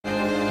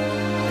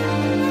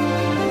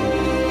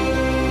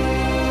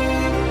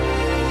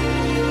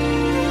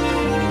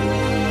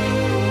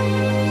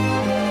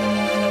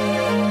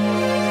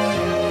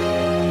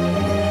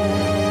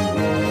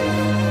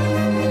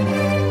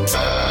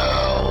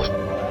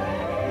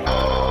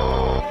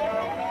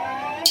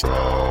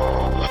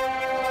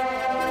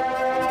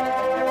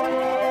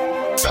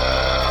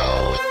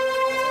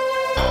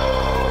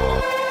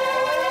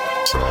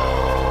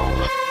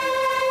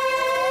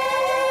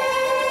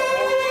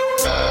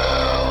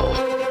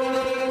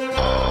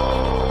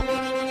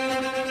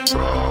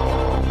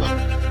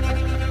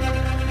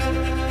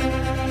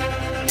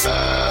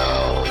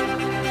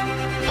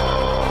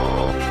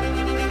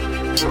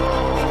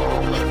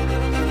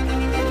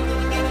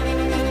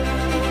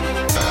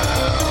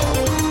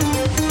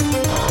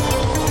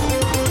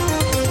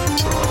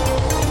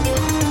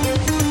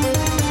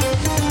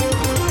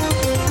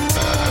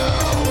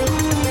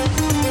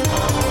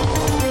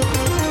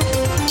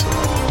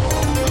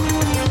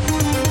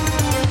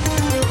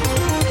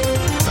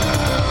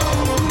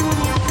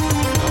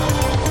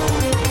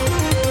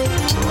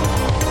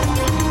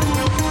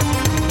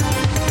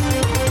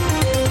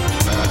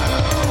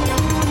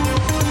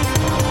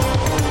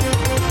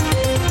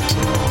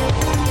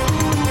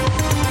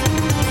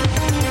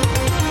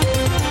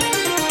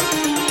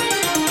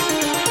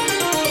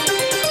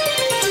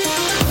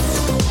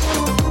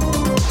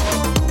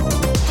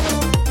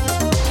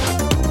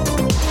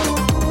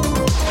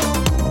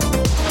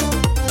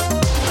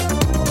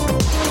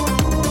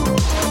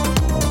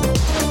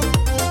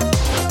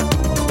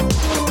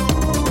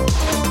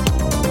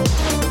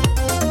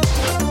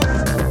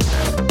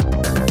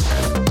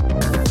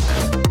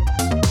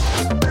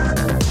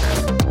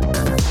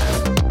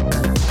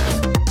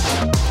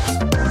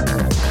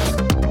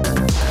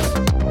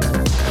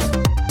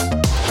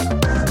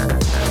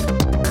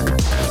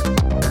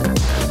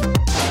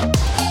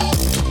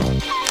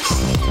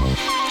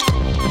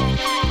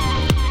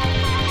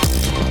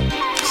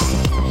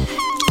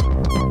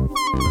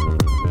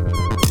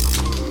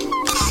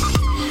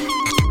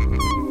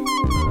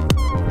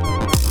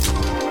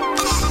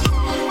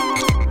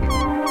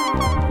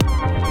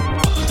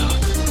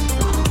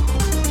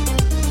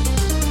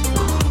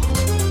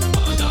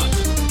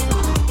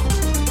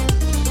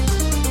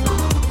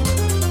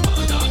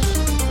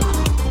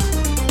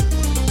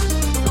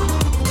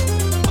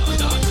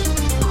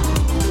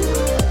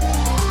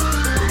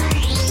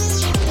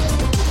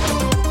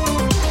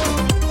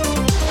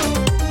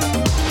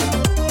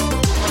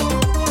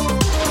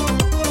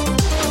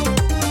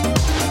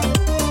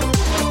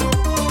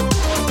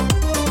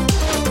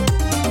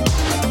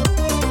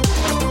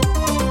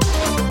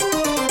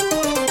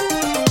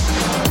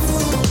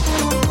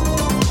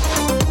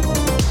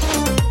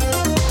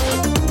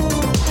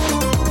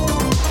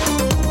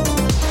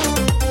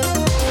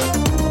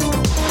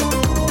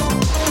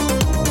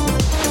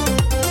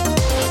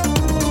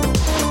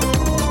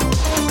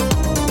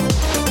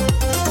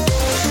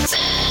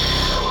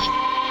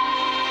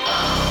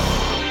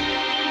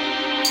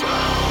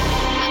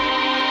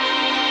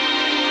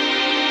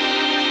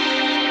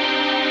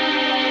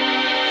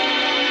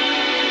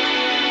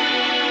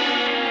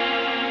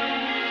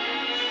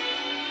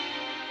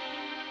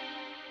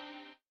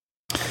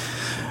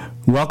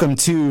Welcome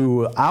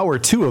to Hour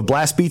 2 of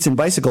Blast Beats and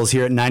Bicycles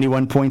here at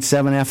 91.7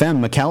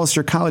 FM,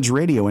 McAllister College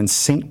Radio in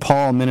St.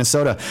 Paul,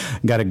 Minnesota.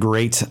 Got a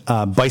great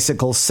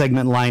bicycle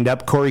segment lined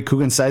up. Corey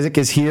Kugensizik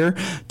is here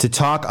to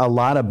talk a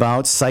lot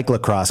about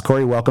cyclocross.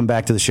 Corey, welcome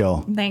back to the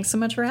show. Thanks so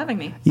much for having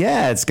me.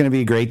 Yeah, it's going to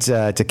be great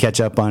to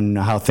catch up on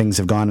how things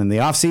have gone in the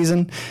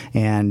off-season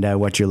and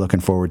what you're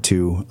looking forward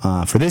to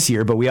for this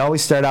year. But we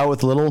always start out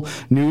with a little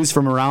news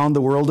from around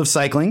the world of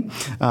cycling.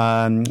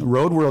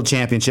 Road World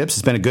Championships.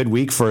 It's been a good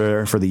week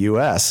for the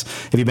U.S.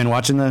 Have you been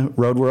watching the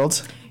Road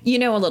Worlds? You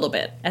know, a little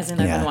bit, as in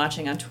I've been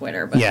watching on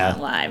Twitter, but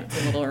not live.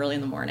 It's a little early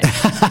in the morning.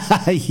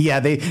 Yeah,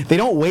 they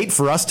don't wait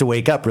for us to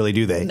wake up, really,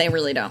 do they? They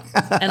really don't.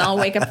 And I'll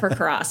wake up for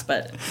cross,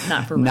 but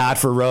not for road. Not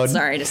for road.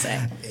 Sorry to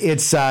say.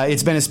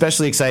 It's been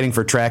especially exciting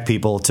for track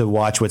people to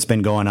watch what's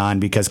been going on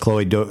because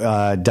Chloe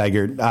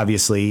Dygert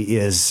obviously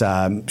is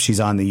she's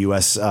on the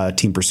U.S.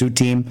 Team Pursuit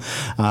team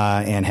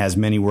and has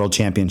many world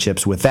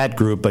championships with that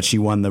group, but she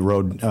won the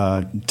road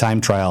time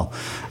trial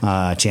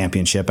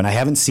championship. And I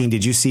haven't seen.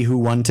 Did you see who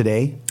won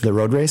today? The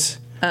road race?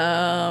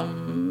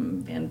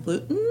 Van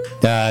Vleuten?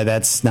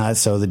 That's not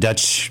so. The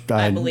Dutch,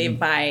 I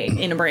believe,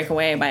 in a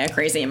breakaway by a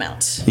crazy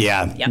amount.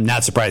 Yeah, yep.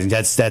 Not surprising.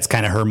 That's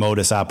kind of her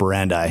modus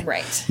operandi.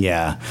 Right.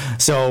 Yeah.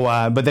 So,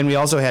 but then we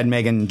also had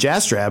Megan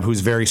Jastrab,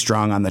 who's very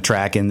strong on the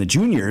track in the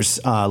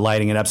juniors,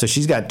 lighting it up. So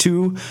she's got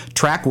 2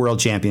 track world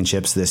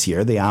championships this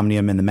year, the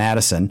Omnium and the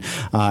Madison,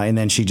 and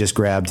then she just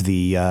grabbed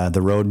the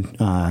road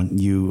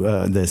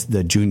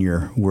the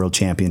junior world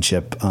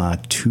championship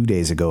 2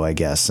 days ago, I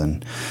guess.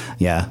 And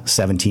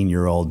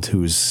 17-year-old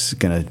who's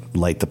gonna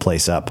light the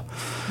place up.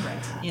 Right.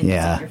 In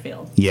the senior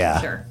field.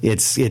 Yeah. Sure.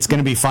 It's going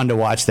to be fun to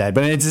watch that.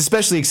 But it's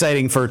especially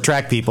exciting for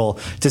track people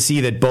to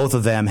see that both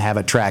of them have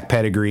a track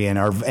pedigree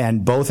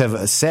and both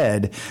have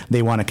said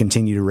they want to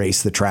continue to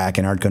race the track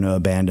and aren't going to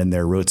abandon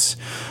their roots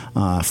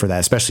for that,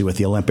 especially with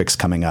the Olympics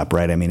coming up,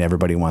 right? I mean,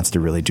 everybody wants to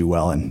really do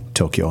well in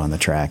Tokyo on the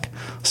track.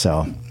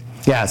 So...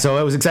 yeah, so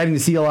it was exciting to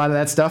see a lot of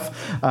that stuff.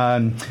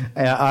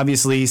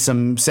 Obviously,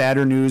 some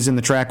sadder news in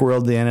the track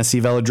world. The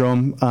NSC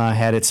Velodrome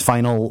had its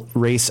final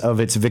race of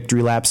its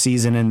victory lap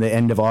season in the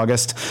end of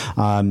August.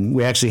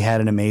 We actually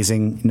had an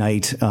amazing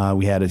night.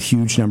 We had a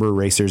huge number of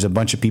racers. A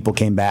bunch of people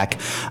came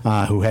back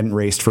who hadn't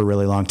raced for a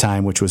really long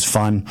time, which was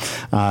fun.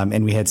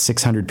 And we had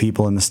 600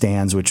 people in the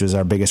stands, which was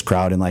our biggest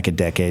crowd in like a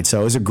decade.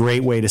 So it was a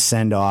great way to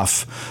send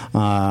off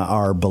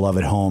our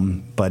beloved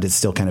home, but it's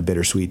still kind of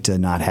bittersweet to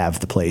not have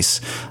the place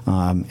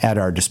at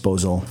our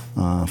disposal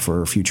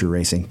for future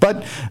racing.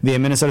 But the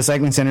Minnesota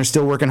Cycling Center is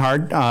still working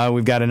hard.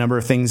 We've got a number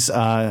of things,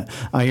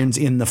 irons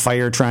in the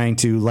fire, trying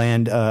to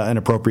land an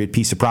appropriate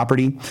piece of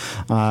property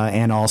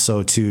and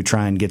also to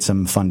try and get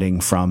some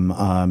funding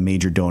from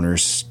major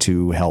donors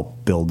to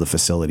help build the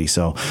facility.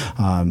 So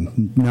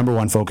number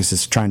one focus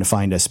is trying to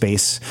find a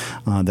space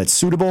that's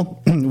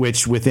suitable,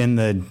 which within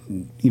the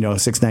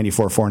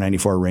 694,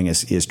 494 ring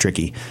is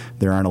tricky.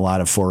 There aren't a lot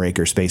of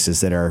 4-acre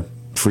spaces that are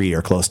free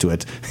or close to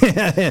it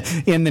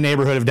in the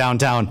neighborhood of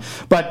downtown.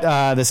 But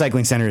the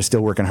cycling center is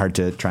still working hard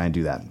to try and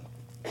do that.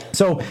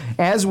 So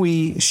as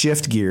we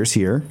shift gears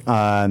here,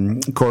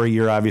 Corey,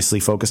 you're obviously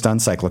focused on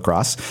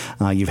cyclocross.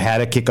 You've had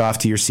a kickoff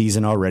to your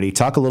season already.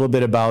 Talk a little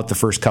bit about the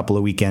first couple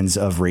of weekends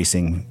of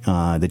racing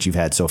that you've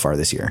had so far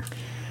this year.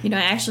 You know,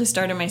 I actually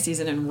started my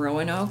season in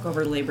Roanoke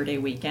over Labor Day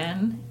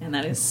weekend, and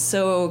that is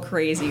so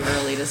crazy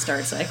early to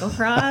start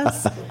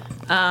cyclocross.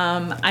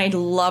 I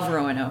love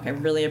Roanoke. I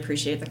really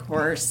appreciate the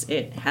course.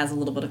 It has a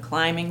little bit of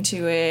climbing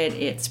to it.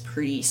 It's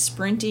pretty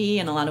sprinty.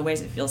 In a lot of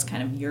ways, it feels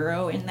kind of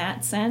Euro in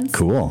that sense.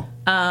 Cool.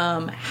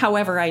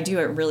 However, I do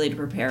it really to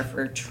prepare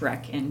for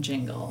Trek and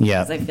Jingle.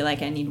 Yeah. Because I feel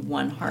like I need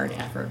one hard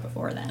effort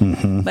before then.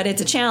 Mm-hmm. But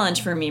it's a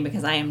challenge for me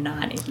because I am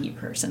not a heat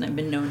person. I've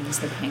been known as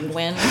the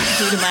penguin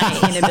due to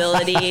my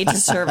inability to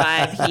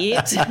survive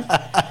heat.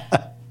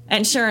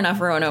 And sure enough,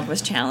 Roanoke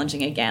was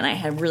challenging again. I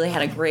had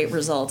a great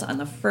result on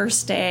the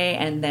first day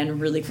and then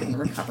really couldn't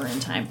recover in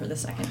time for the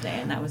second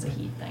day, and that was a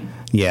heat thing.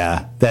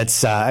 Yeah,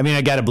 that's,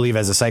 I got to believe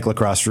as a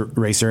cyclocross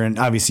racer, and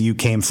obviously you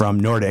came from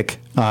Nordic,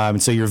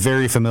 so you're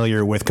very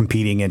familiar with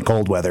competing in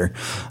cold weather.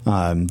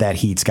 That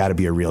heat's got to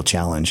be a real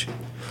challenge.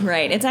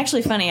 Right. It's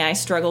actually funny. I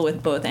struggle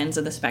with both ends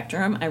of the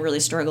spectrum. I really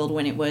struggled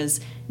when it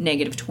was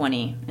negative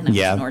 20 and I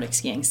was Nordic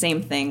skiing.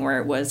 Same thing where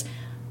it was...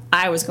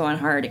 I was going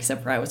hard,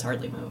 except for I was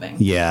hardly moving.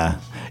 Yeah,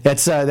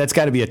 that's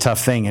got to be a tough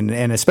thing,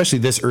 and especially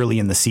this early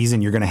in the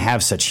season, you're going to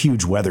have such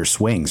huge weather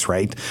swings,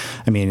 right?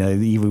 I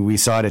mean, we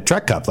saw it at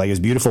Trek Cup. Like, it was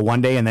beautiful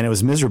one day, and then it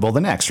was miserable the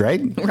next,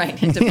 right?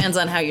 Right. It depends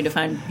on how you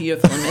define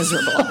beautiful and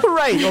miserable.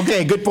 Right.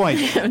 Okay. Good point.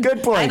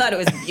 Good point. I thought it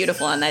was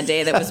beautiful on that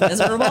day that was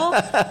miserable.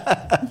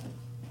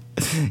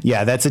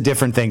 Yeah, that's a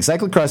different thing.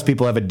 Cyclocross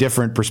people have a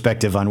different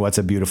perspective on what's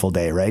a beautiful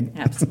day, right?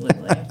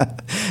 Absolutely.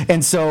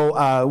 And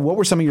so what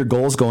were some of your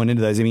goals going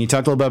into those? I mean, you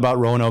talked a little bit about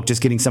Roanoke,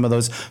 just getting some of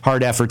those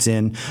hard efforts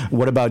in.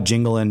 What about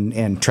Jingle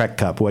and Trek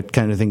Cup? What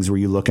kind of things were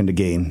you looking to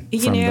gain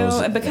from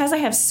those? Because I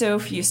have so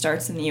few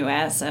starts in the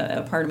U.S.,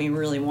 a part of me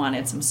really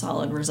wanted some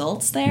solid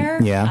results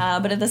there. Yeah.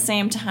 But at the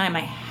same time,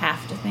 I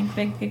have to think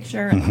big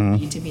picture. Mm-hmm. I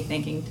need to be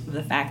thinking of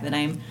the fact that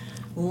I'm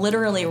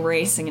literally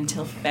racing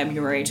until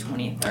February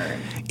 23rd.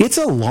 It's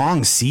a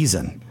long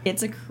season.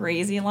 It's a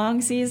crazy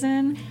long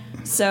season.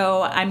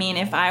 So, I mean,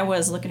 if I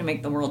was looking to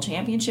make the World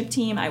Championship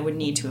team, I would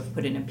need to have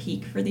put in a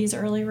peak for these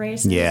early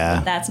races. Yeah.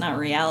 But that's not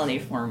reality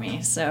for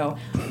me. So,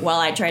 while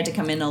I tried to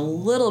come in a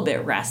little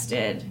bit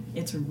rested,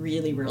 it's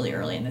really, really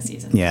early in the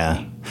season. Yeah.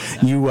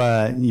 For me,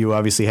 so. You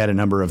obviously had a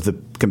number of the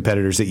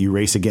competitors that you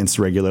race against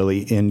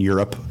regularly in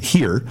Europe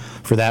here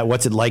for that.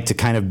 What's it like to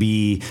kind of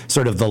be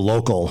sort of the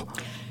local?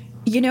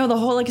 You know, the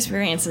whole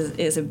experience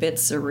is a bit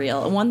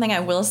surreal. One thing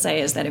I will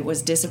say is that it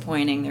was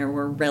disappointing. There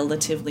were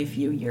relatively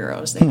few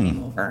Euros that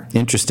came over.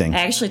 Interesting. I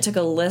actually took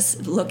a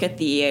look at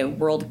the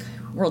World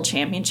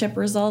Championship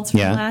results from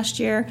last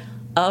year.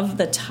 Of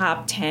the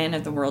top 10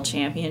 of the World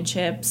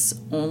Championships,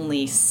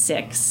 only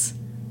 6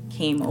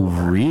 came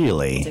over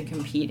Really? to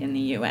compete in the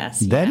U.S.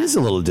 That is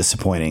a little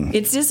disappointing.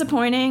 It's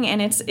disappointing,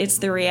 and it's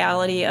the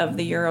reality of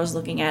the Euros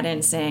looking at it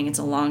and saying it's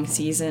a long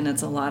season,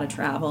 it's a lot of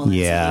travel. And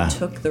Yeah.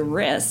 so they took the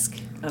risk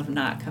of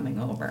not coming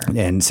over.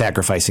 And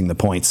sacrificing the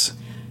points.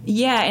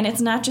 Yeah, and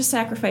it's not just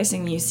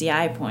sacrificing the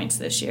UCI points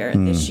this year.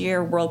 This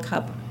year, World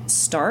Cup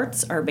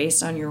starts are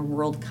based on your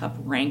World Cup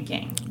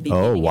ranking.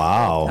 beginning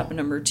wow. World Cup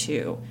number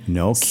 2.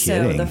 No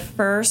kidding. So the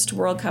first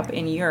World Cup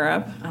in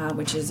Europe,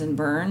 which is in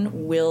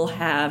Bern, will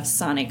have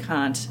Sonny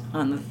Kant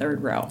on the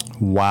third row.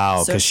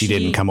 Wow, So because she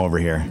didn't come over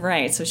here.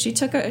 Right. So she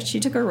took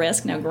a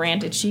risk. Now,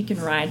 granted, she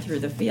can ride through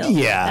the field.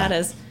 Yeah. That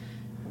is,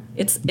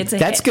 it's a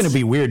That's hit. going to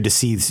be weird to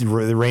see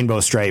the rainbow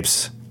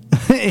stripes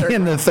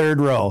in the third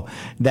row.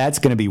 That's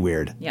going to be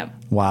weird. Yep.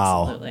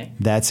 Wow. Absolutely.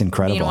 That's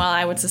incredible. Meanwhile,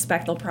 I would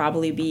suspect there'll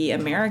probably be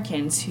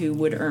Americans who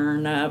would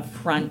earn a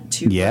front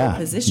 2 row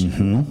position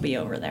who won't be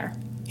over there.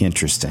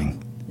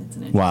 Interesting. It's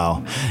an interesting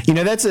Wow. match. You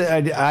know,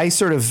 I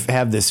sort of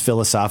have this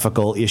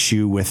philosophical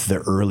issue with the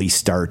early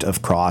start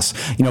of cross.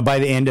 You know, by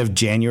the end of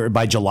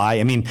by July,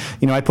 I mean,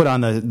 you know, I put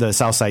on the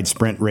Southside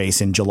Sprint race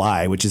in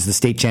July, which is the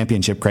state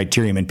championship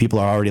criterium, and people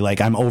are already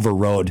like, I'm over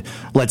road.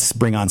 Let's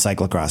bring on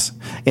cyclocross.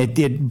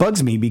 It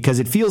bugs me because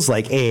it feels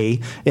like A,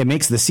 it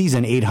makes the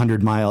season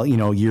 800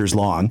 years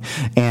long,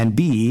 and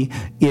B,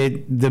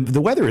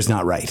 the weather is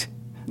not right.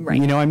 Right.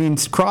 You know, I mean,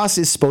 cross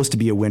is supposed to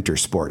be a winter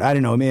sport. I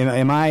don't know.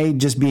 Am I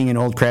just being an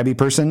old crabby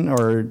person,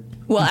 or?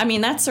 Well, I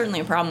mean, that's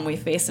certainly a problem we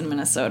face in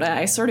Minnesota.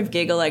 I sort of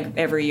giggle like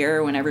every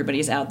year when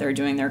everybody's out there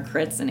doing their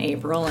crits in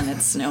April and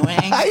it's snowing.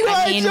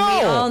 I mean, we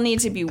all need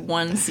to be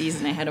one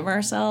season ahead of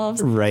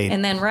ourselves. Right.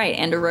 And then,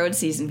 end of road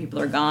season, people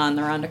are gone.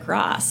 They're on to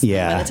cross.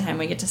 Yeah. By the time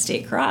we get to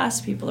state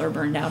cross, people are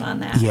burned out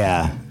on that.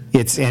 Yeah.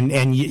 It's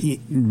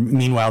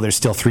meanwhile, there's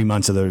still 3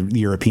 months of the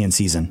European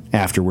season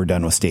after we're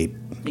done with state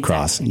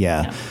cross.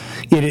 Yeah.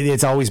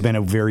 It's always been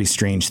a very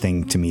strange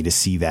thing to me to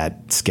see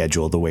that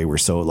schedule the way we're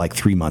so like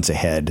 3 months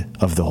ahead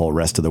of the whole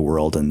rest of the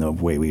world and the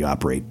way we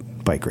operate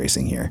bike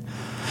racing here.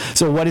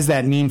 So what does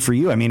that mean for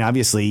you? I mean,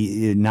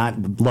 obviously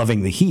not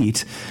loving the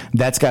heat,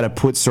 that's got to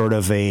put sort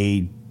of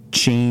a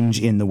change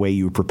in the way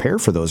you prepare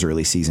for those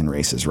early season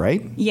races,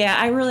 right? Yeah,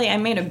 I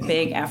made a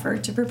big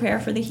effort to prepare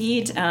for the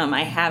heat.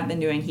 I have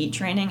been doing heat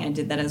training. I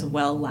did that as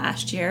well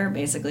last year.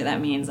 Basically, that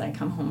means I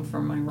come home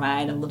from my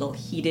ride a little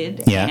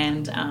heated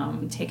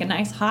and take a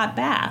nice hot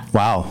bath.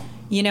 Wow.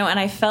 You know, and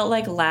I felt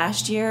like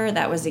last year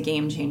that was a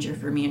game changer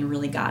for me and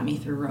really got me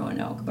through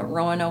Roanoke. But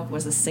Roanoke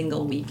was a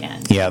single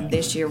weekend. Yep.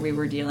 This year we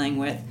were dealing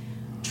with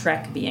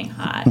Trek being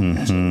hot,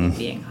 Chinle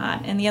being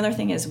hot. And the other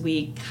thing is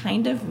we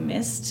kind of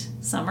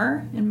missed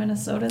summer in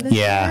Minnesota this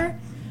year.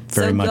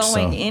 Very much so.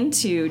 Going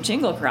into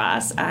Jingle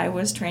Cross, I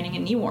was training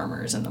in knee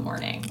warmers in the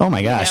morning. Oh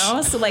my gosh. You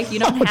know? So like you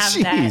don't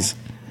have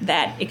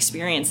that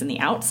experience in the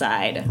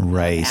outside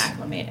right.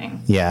 acclimating.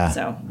 Yeah.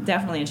 So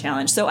definitely a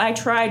challenge. So I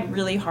tried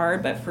really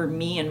hard, but for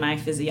me and my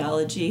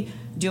physiology,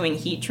 doing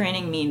heat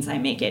training means I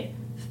make it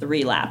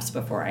 3 laps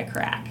before I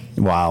crack.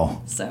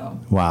 Wow. So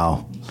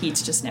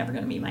heat's just never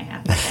going to be my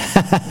happy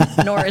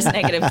path. Nor is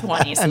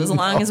 -20. So as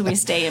long as we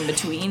stay in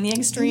between the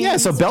extremes. Yeah,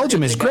 so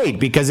Belgium is great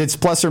because it's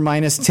plus or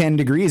minus 10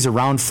 degrees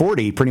around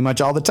 40 pretty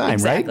much all the time,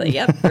 exactly, right?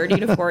 Yep, 30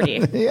 to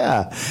 40.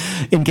 Yeah.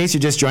 In case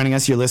you're just joining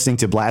us, you're listening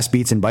to Blast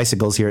Beats and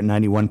Bicycles here at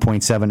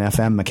 91.7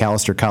 FM,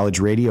 McAllister College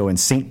Radio in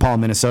St. Paul,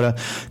 Minnesota.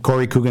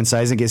 Corey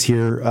Coogan-Seisig is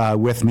here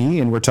with me,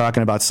 and we're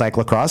talking about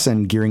cyclocross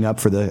and gearing up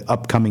for the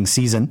upcoming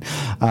season.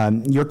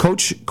 Your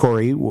coach,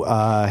 Corey,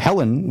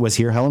 Helen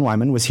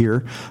Wyman was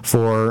here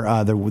for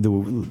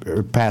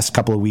the past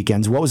couple of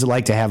weekends. What was it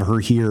like to have her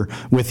here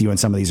with you in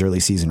some of these early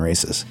season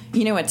races?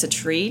 You know, it's a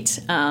treat.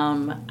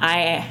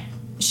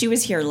 She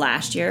was here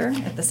last year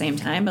at the same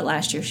time, but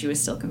last year she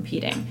was still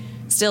competing.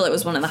 Still, it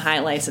was one of the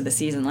highlights of the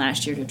season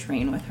last year to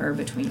train with her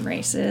between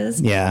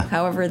races. Yeah.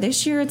 However,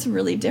 this year it's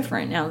really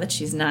different now that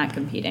she's not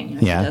competing. You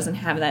know, she doesn't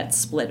have that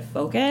split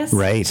focus.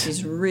 Right.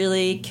 She's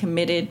really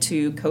committed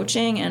to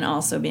coaching and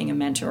also being a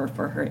mentor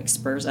for her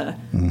Xperza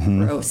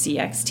Pro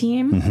CX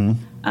team.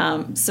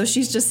 So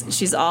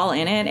she's all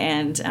in it,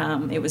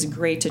 and it was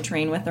great to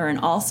train with her and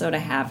also to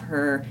have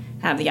her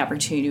have the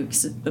opportunity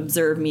to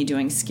observe me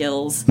doing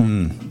skills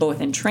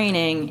both in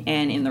training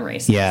and in the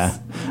races. Yeah.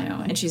 You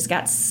know, and she's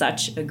got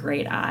such a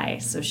great eye.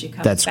 So she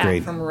comes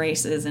back from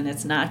races and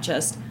it's not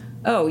just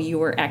oh, you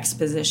were X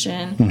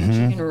position, she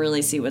can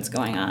really see what's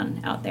going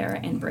on out there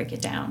and break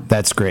it down.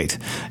 That's great.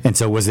 And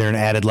so was there an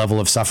added level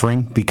of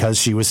suffering because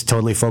she was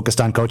totally focused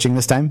on coaching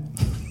this time?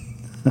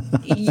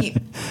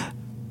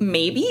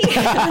 Maybe.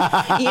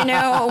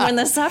 When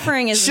the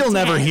suffering is She'll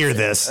never hear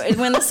this.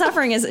 When the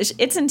suffering is,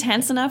 it's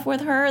intense enough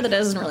with her that it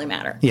doesn't really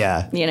matter.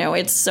 Yeah.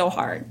 It's so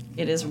hard.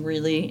 It is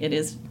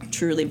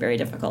truly very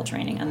difficult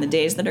training. On the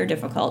days that are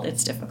difficult,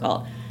 it's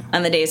difficult.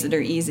 On the days that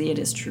are easy, it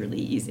is truly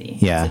easy,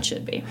 as it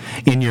should be.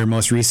 In your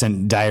most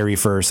recent diary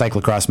for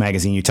Cyclocross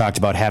Magazine, you talked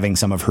about having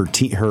some of her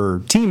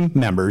team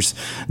members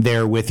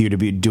there with you to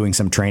be doing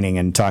some training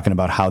and talking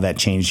about how that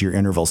changed your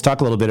intervals.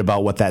 Talk a little bit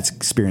about what that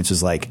experience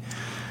was like.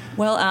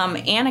 Well,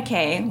 Anna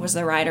Kay was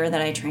the rider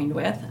that I trained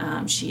with.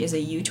 She is a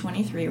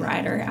U23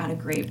 rider out of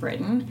Great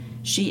Britain.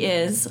 She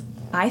is,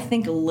 I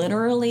think,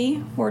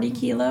 literally 40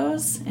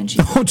 kilos, and she's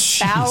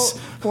about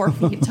 4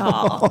 feet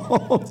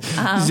tall.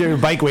 Her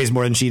bike weighs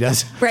more than she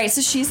does. Right,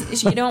 so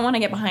you don't want to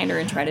get behind her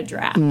and try to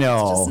draft.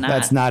 No,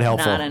 that's not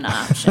helpful. Not an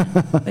option.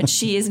 But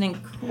she is an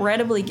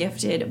incredibly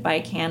gifted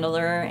bike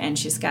handler, and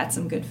she's got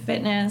some good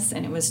fitness,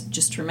 and it was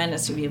just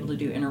tremendous to be able to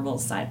do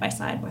intervals side by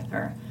side with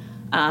her.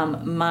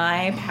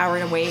 My power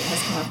to weight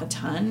has come up a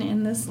ton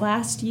in this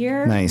last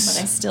year. Nice.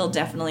 But I still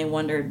definitely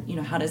wondered,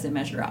 how does it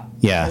measure up?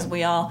 Yeah.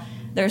 Because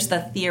there's the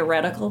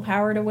theoretical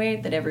power to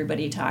weight that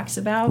everybody talks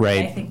about.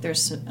 Right. But I think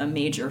there's a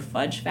major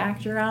fudge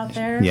factor out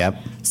there. Yep.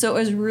 So it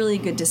was really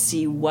good to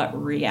see what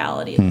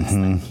reality looks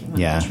like. When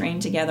we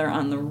trained together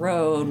on the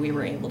road, we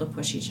were able to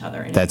push each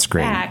other. And that's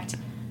great. In fact,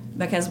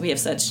 because we have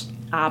such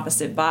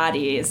opposite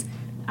bodies,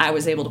 I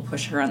was able to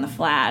push her on the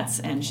flats,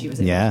 and she was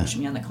able to push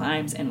me on the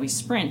climbs, and we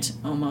sprint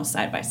almost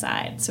side by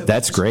side. So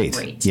that's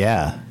great.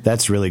 Yeah,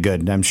 that's really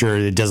good. I'm sure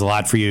it does a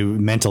lot for you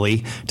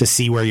mentally to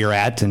see where you're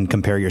at and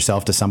compare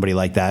yourself to somebody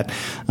like that,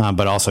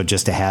 but also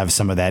just to have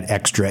some of that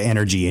extra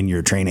energy in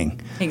your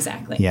training.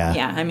 Exactly. Yeah.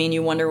 Yeah. I mean,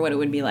 you wonder what it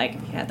would be like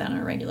if you had that on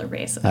a regular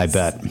basis. I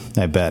bet.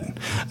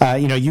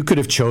 You could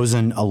have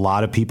chosen a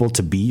lot of people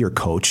to be your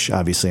coach.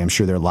 Obviously, I'm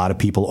sure there are a lot of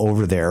people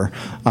over there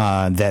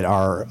that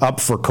are up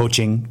for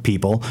coaching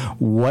people.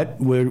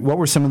 What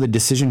were some of the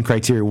decision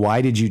criteria?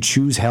 Why did you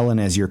choose Helen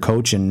as your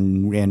coach,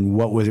 and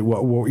what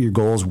were your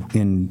goals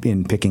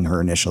in picking her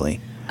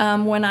initially?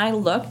 When I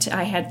looked,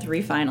 I had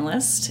 3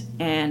 finalists,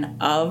 and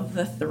of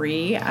the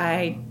 3,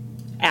 I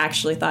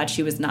actually thought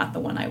she was not the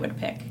one I would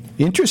pick.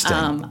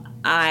 Interesting.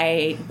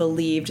 I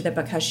believed that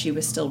because she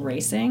was still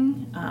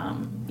racing,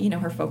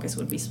 her focus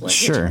would be split.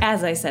 Sure. Which,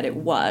 as I said, it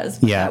was.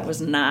 But that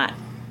was not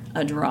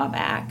a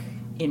drawback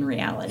in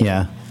reality.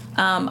 Yeah.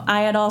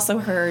 I had also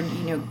heard,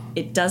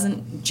 it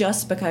doesn't,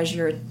 just because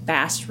you're a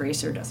fast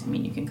racer doesn't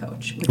mean you can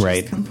coach, which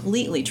is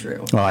completely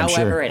true. Oh, I'm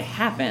However, sure. it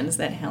happens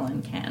that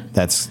Helen can.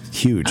 That's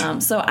huge.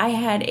 So I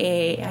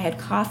had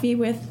coffee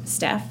with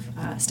Steph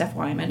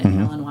Wyman and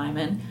Helen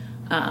Wyman,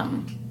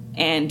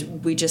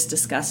 and we just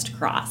discussed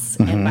cross.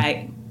 And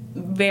by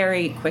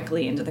very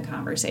quickly into the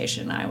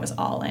conversation, I was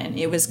all in.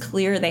 It was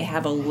clear they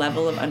have a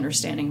level of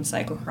understanding of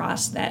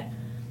cyclocross that,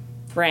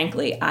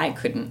 frankly, I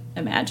couldn't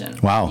imagine.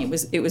 Wow.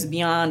 It was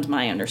beyond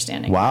my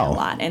understanding. Wow. A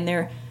lot. And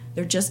they're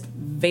just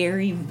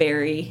very,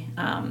 very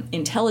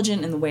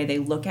intelligent in the way they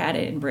look at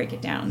it and break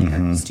it down.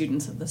 They're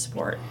students of the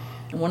sport.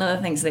 And one of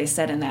the things they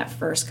said in that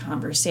first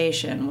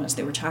conversation was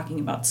they were talking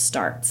about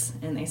starts.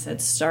 And they said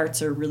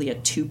starts are really a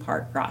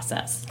 2-part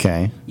process.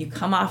 Okay. You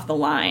come off the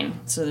line,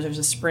 so there's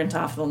a sprint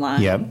off the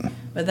line. Yep.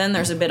 But then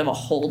there's a bit of a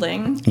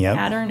holding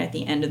pattern at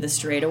the end of the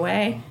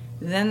straightaway.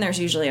 Then there's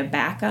usually a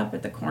backup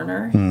at the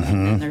corner, and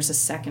then there's a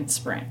second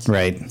sprint.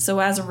 Right. So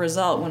as a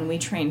result, when we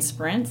train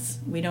sprints,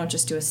 we don't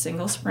just do a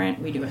single sprint,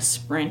 we do a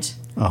sprint,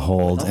 a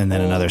hold, and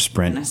then another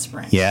sprint. And a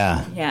sprint.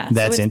 Yeah. so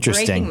That's it's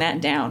interesting. Breaking that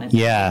down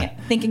and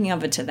thinking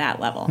of it to that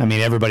level. I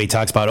mean, everybody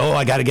talks about,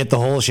 I got to get the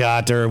whole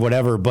shot or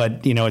whatever,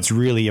 but it's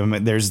really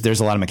there's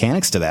a lot of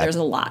mechanics to that. There's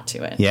a lot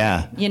to it.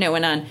 Yeah.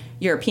 And on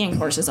European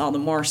courses, all the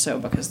more so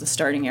because the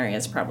starting area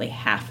is probably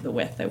half the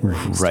width that we're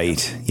used to.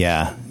 Right.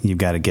 Yeah. You've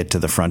got to get to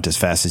the front as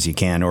fast as you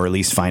can, or at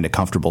least find a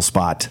comfortable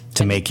spot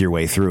to make your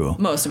way through.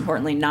 Most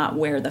importantly, not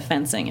wear the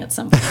fencing at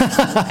some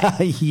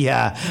point.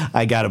 Yeah,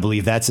 I got to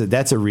believe that's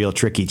a real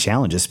tricky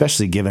challenge,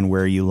 especially given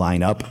where you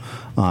line up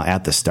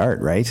at the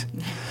start, right?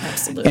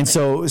 Absolutely. And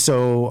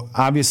so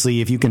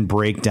obviously, if you can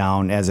break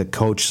down, as a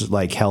coach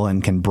like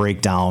Helen can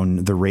break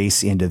down the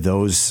race into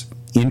those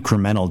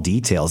incremental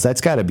details,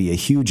 that's got to be a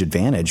huge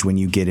advantage when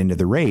you get into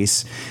the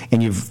race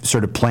and you've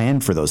sort of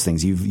planned for those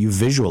things. You've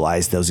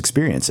visualized those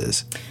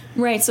experiences.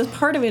 Right. So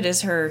part of it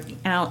is her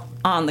out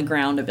on the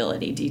ground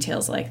ability,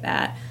 details like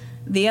that.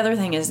 The other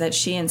thing is that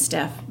she and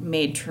Steph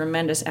made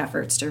tremendous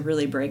efforts to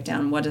really break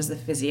down what is the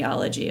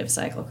physiology of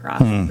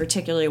cyclocross,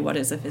 particularly what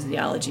is the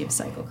physiology of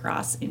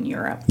cyclocross in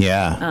Europe.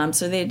 Yeah.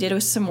 So they did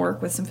some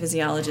work with some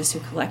physiologists who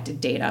collected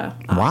data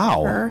off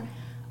of her.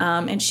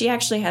 And she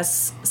actually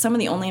has some of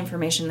the only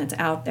information that's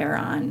out there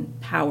on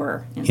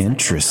power in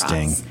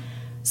Interesting. cyclocross.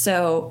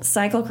 So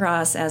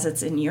cyclocross, as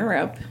it's in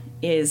Europe,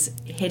 is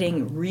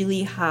hitting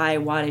really high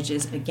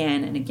wattages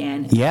again and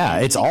again. And Yeah,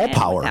 again it's and all again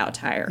power. without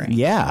tiring.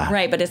 Yeah.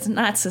 Right, but it's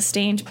not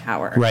sustained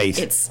power. Right.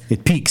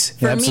 It peaks.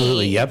 For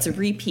Absolutely. me, Yep. it's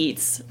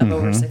repeats of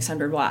over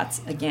 600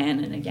 watts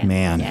again and again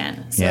Man. and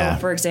again. So, Yeah.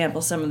 for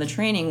example, some of the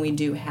training we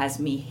do has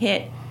me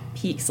hit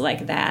peaks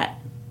like that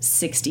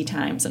 60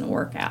 times in a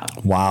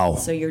workout. Wow.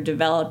 So you're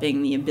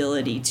developing the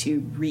ability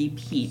to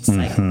repeat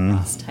Mm-hmm.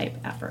 cyclocross type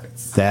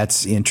efforts.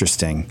 That's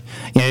interesting.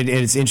 And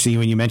it's interesting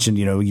when you mentioned,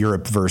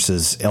 Europe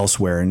versus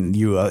elsewhere, and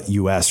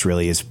U.S.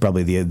 really is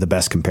probably the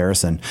best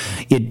comparison.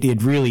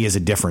 It really is a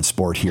different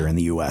sport here in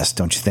the U.S.,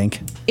 don't you think?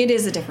 It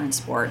is a different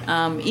sport.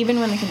 Even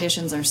when the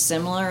conditions are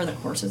similar, the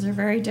courses are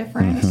very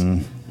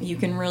different. You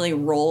can really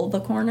roll the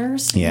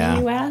corners in Yeah.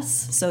 the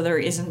U.S., so there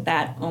isn't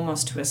that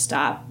almost to a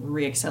stop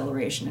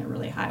reacceleration at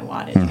really high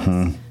wattage.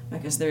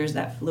 Because there's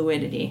that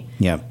fluidity.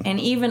 Yep. And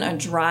even a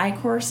dry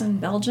course in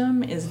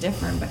Belgium is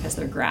different because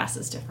their grass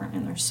is different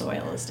and their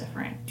soil is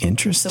different. So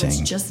Interesting. it's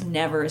just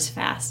never as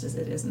fast as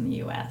it is in the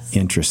U.S.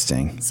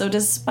 Interesting. So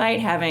despite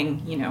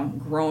having,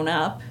 grown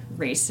up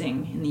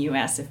racing in the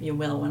U.S., if you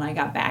will, when I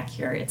got back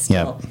here, it's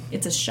still,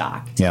 it's a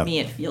shock. To Yep. me,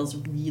 it feels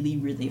really,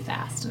 really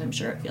fast, and I'm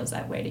sure it feels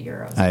that way to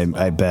Euros.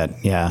 I bet,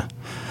 yeah.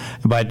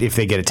 But if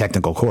they get a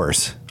technical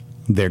course,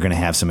 they're going to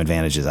have some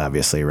advantages,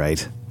 obviously,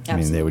 right? I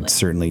mean, they would Absolutely.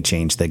 certainly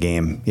change the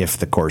game if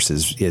the course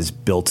is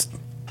built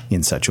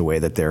in such a way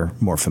that they're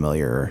more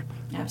familiar.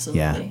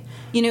 Absolutely.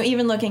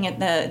 Even looking at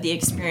the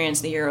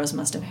experience the Euros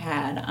must have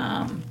had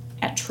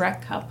at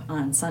Trek Cup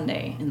on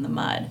Sunday in the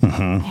mud.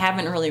 I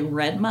haven't really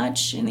read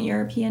much in the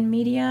European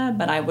media,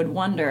 but I would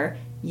wonder,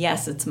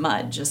 yes, it's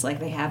mud, just like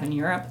they have in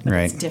Europe, but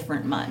it's Right.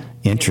 different mud.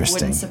 Interesting.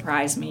 It wouldn't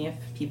surprise me if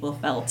people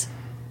felt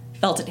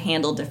it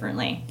handled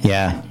differently.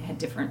 Yeah. Had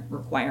different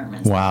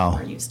requirements Wow.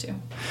 than we're used to.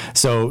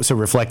 So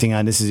reflecting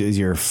on this is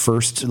your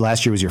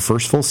last year was your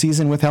first full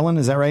season with Helen,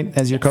 is that right,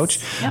 as your coach?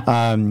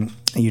 Yep.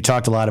 You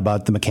talked a lot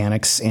about the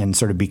mechanics and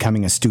sort of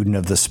becoming a student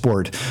of the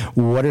sport.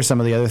 What are some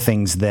of the other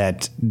things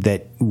that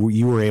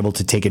you were able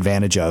to take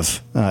advantage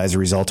of as a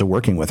result of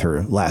working with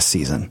her last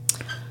season?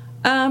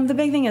 The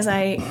big thing is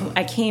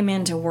I came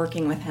into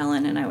working with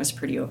Helen and I was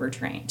pretty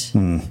overtrained.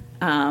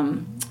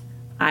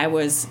 I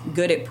was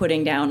good at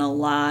putting down a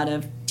lot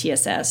of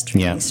TSS,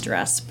 training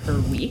stress per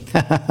week.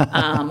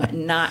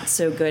 Not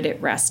so good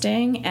at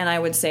resting. And I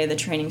would say the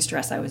training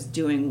stress I was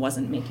doing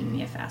wasn't making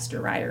me a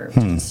faster rider. It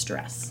was just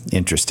stress.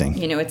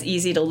 Interesting. It's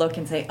easy to look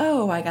and say,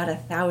 oh, I got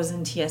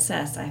 1,000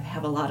 TSS. I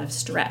have a lot of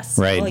stress.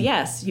 Right. Well,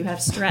 yes, you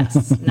have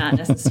stress, not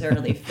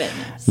necessarily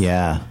fitness.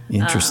 Yeah,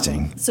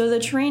 interesting. So the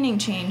training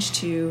changed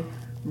to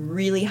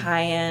really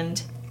high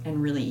end and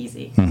really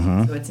easy.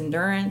 So it's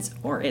endurance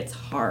or it's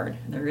hard.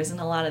 There isn't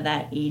a lot of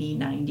that 80,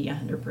 90,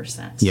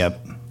 100%.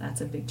 Yep.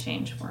 That's a big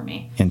change for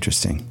me.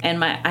 Interesting.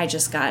 And I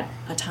just got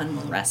a ton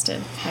more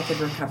rested. I could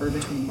recover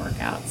between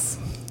workouts.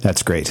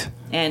 That's great.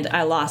 And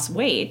I lost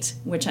weight,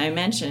 which I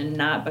mentioned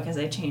not because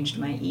I changed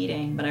my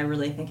eating, but I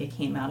really think it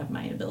came out of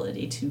my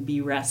ability to be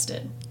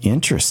rested.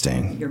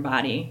 Interesting. Your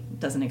body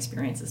doesn't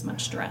experience as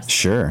much stress.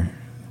 Sure.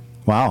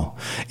 Wow.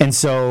 And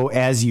so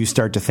as you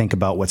start to think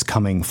about what's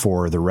coming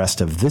for the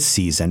rest of this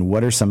season,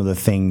 what are some of the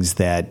things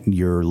that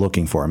you're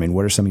looking for? I mean,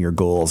 what are some of your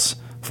goals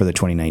for the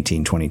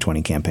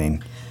 2019-2020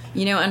 campaign?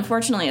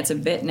 Unfortunately, it's a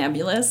bit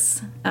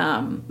nebulous.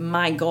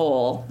 My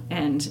goal,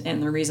 and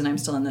the reason I'm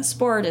still in this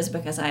sport, is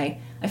because I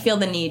feel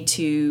the need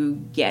to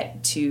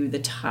get to the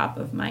top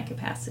of my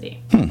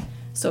capacity.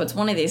 So it's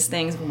one of these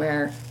things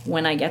where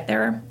when I get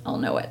there, I'll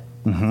know it.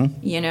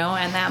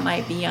 And that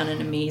might be on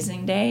an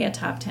amazing day, a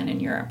top 10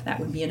 in Europe. That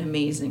would be an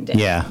amazing day.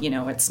 Yeah.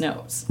 It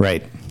snows.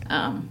 Right.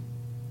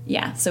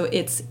 So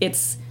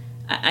it's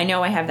I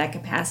know I have that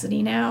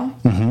capacity now.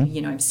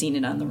 I've seen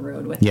it on the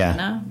road with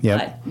Anna.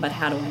 Yep. But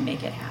how do I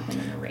make it happen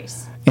in a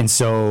race? And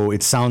so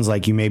it sounds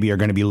like you maybe are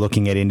going to be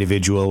looking at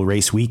individual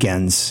race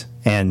weekends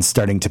and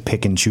starting to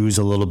pick and choose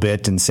a little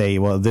bit and say,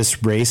 well,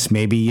 this race,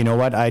 maybe, you know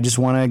what, I just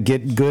want to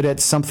get good at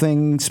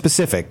something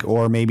specific,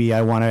 or maybe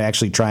I want to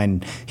actually try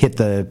and hit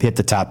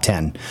the top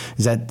 10.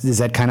 Is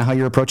that kind of how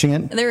you're approaching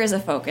it? There is a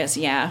focus,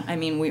 yeah. I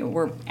mean,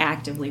 we're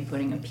actively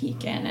putting a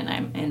peak in, and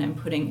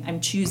I'm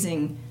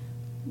choosing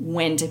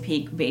when to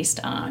peak based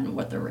on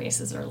what the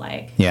races are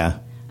like. Yeah.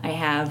 I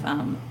have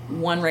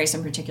one race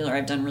in particular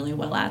I've done really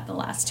well at the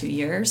last 2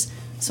 years,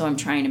 so I'm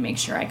trying to make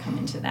sure I come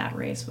into that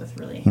race with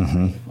really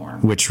good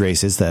form. Which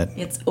race is that?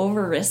 It's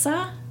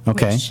Overijssel,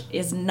 Okay. which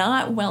is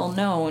not well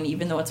known,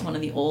 even though it's one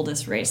of the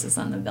oldest races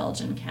on the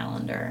Belgian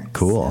calendar.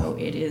 Cool. So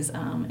it is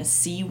a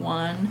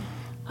C1.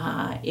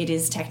 It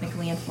is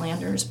technically in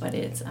Flanders, but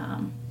it's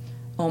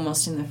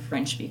almost in the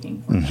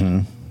French-speaking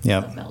portion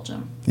of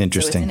Belgium.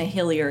 Interesting. So it's in a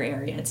hillier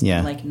area. It's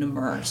Yeah. like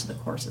Namur, so the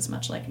course is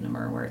much like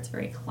Namur, where it's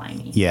very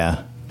climby.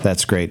 Yeah,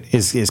 that's great.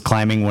 Is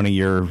climbing one of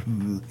your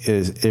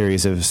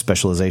areas of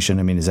specialization?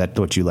 I mean, is that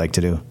what you like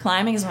to do?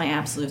 Climbing is my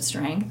absolute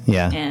strength.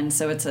 Yeah. And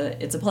so it's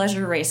a pleasure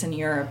to race in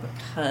Europe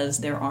because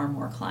there are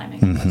more climbing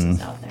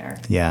courses out there.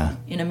 Yeah.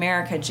 In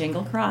America,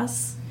 Jingle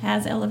Cross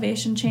has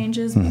elevation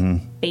changes,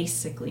 but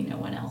basically no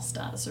one else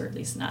does, or at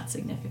least not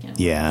significant.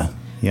 Yeah.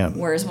 Yeah.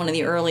 Whereas one of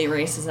the early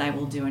races I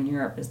will do in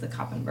Europe is the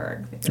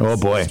Koppenberg. Oh,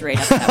 boy. Straight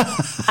up that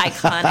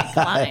iconic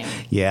climb.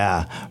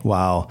 Yeah.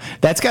 Wow.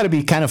 That's got to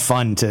be kind of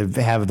fun to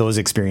have those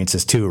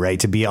experiences too, right?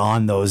 To be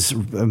on those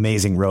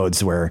amazing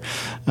roads where,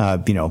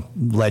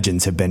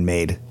 legends have been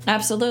made.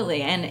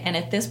 Absolutely. And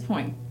at this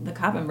point, the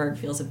Koppenberg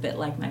feels a bit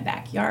like my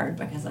backyard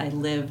because I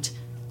lived,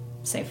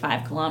 say,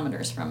 5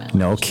 kilometers from it.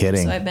 No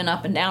kidding. So I've been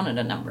up and down it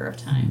a number of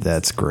times.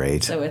 That's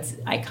great. So it's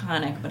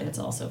iconic, but it's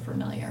also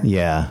familiar.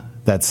 Yeah.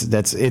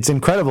 It's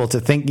incredible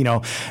to think,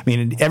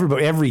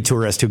 every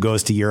tourist who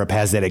goes to Europe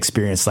has that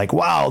experience like,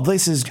 wow,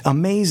 this is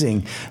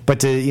amazing.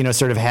 But to,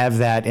 sort of have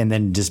that and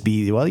then just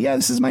be, well, yeah,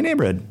 this is my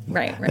neighborhood.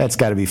 Right. That's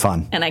got to be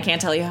fun. And I can't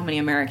tell you how many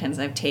Americans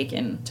I've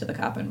taken to the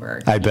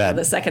Koppenberg. I bet.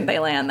 The second they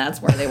land,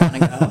 that's where they want to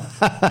go.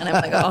 And I'm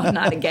like, oh,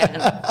 not again.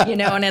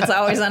 And it's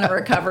always on a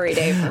recovery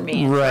day for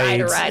me. And right. Try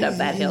to ride up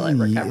that hill at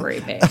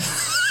recovery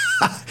pace.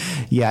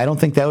 Yeah, I don't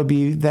think that would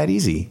be that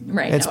easy.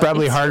 Right. It's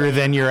probably harder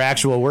than your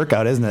actual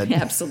workout, isn't it?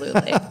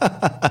 Absolutely.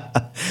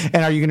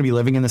 And are you going to be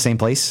living in the same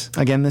place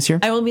again this year?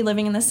 I will be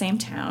living in the same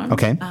town.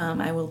 Okay.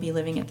 I will be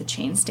living at the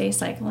Chainstay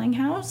Cycling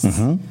House,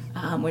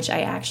 which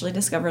I actually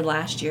discovered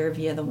last year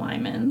via the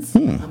Wymans.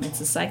 It's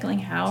a cycling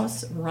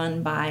house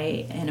run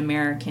by an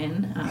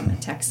American, a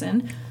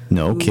Texan.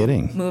 No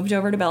kidding. Moved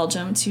over to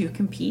Belgium to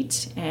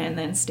compete and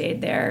then stayed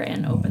there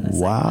and opened the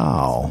cycling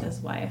house with his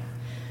wife.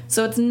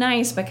 So it's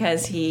nice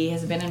because he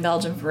has been in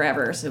Belgium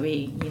forever, so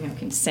he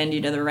can send you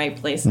to the right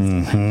places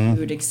to find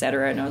food,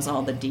 etc., knows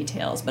all the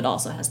details, but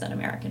also has that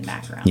American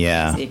background.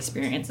 Yeah. It's the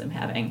experience of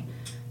having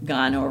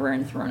gone over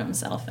and thrown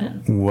himself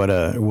in. What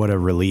a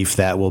relief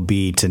that will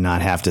be to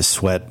not have to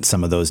sweat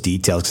some of those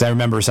details. Because I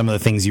remember some of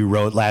the things you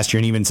wrote last year,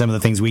 and even some of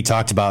the things we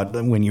talked about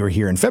when you were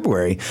here in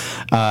February,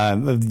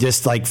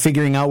 just like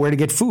figuring out where to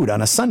get food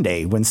on a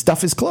Sunday when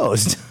stuff is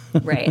closed.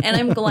 Right. And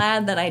I'm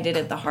glad that I did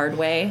it the hard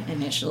way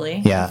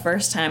initially. Yeah. The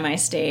first time I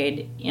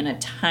stayed in a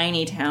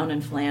tiny town in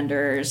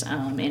Flanders,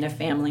 in a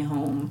family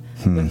home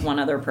with one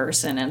other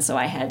person. And so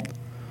I had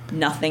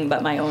nothing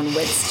but my own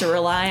wits to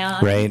rely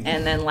on. Right.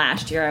 And then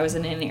last year I was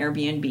in an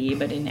Airbnb,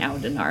 but in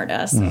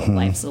Oudenaarde. So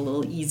life's a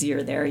little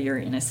easier there. You're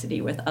in a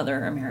city with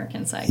other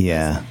American cyclists.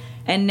 Yeah.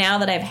 And now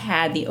that I've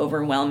had the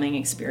overwhelming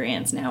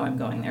experience, now I'm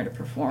going there to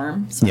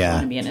perform. So I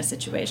want to be in a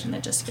situation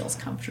that just feels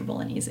comfortable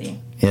and easy.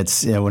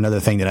 It's another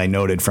thing that I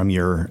noted from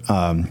your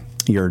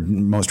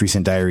most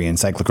recent diary in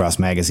Cyclocross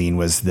magazine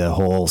was the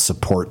whole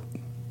support,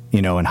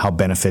 and how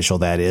beneficial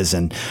that is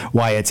and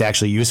why it's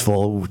actually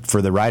useful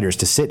for the riders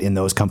to sit in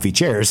those comfy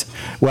chairs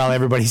while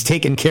everybody's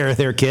taking care of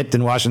their kit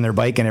and washing their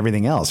bike and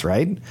everything else,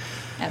 right?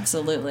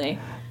 Absolutely.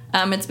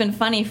 It's been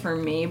funny for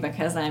me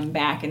because I'm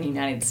back in the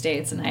United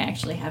States and I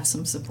actually have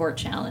some support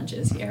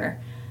challenges here.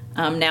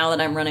 Now that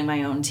I'm running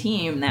my own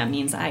team, that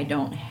means I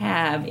don't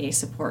have a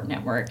support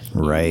network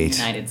in the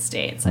United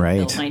States. I've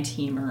built my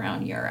team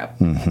around Europe.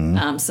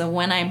 So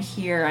when I'm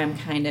here, I'm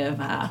kind of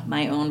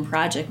my own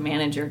project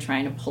manager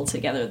trying to pull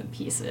together the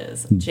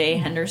pieces. Jay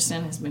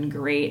Henderson has been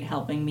great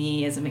helping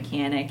me as a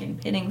mechanic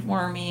and pitting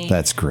for me.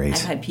 That's great.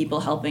 I've had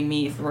people helping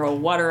me throw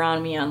water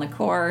on me on the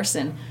course,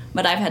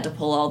 but I've had to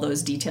pull all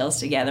those details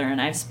together, and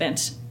I've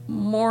spent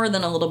more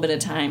than a little bit of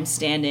time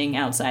standing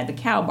outside the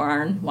cow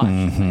barn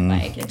watching my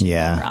bike at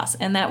Jingle Cross,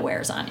 and that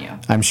wears on you.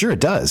 I'm sure it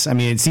does. I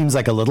mean, it seems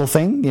like a little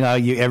thing.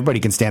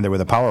 Everybody can stand there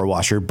with a power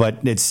washer, but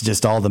it's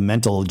just all the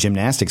mental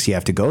gymnastics you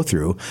have to go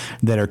through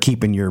that are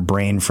keeping your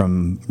brain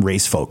from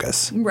race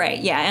focus. Right,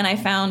 yeah, and I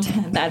found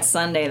that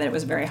Sunday that it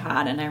was very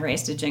hot, and I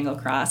raced at Jingle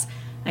Cross.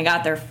 I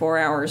got there 4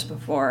 hours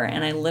before,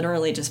 and I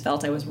literally just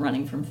felt I was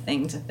running from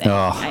thing to thing.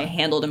 Oh. I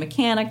handled a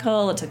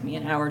mechanical. It took me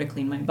an hour to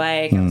clean my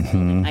bike. I was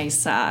holding ice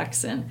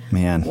socks and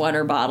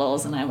water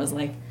bottles, and I was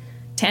like,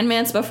 10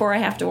 minutes before I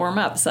have to warm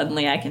up,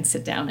 suddenly I can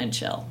sit down and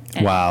chill.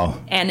 Wow.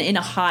 And in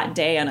a hot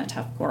day on a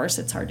tough course,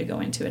 it's hard to go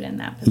into it in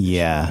that position.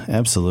 Yeah,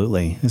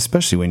 absolutely.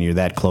 Especially when you're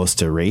that close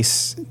to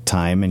race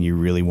time and you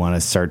really want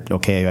to start,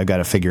 okay, I've got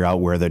to figure out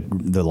where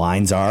the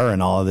lines are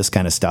and all of this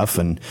kind of stuff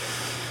and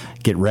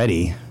get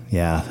ready.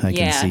 Yeah, I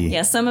can see.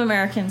 Yeah, some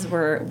Americans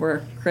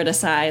were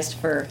criticized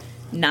for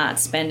not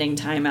spending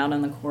time out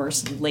on the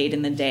course late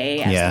in the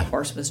day as the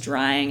course was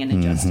drying and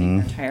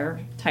adjusting their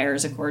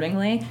tires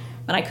accordingly.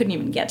 But I couldn't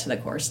even get to the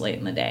course late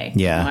in the day.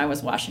 Yeah, I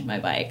was washing my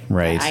bike.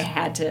 Right, I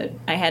had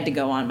to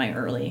go on my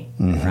early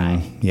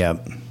ride.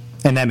 Yep.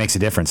 And that makes a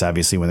difference,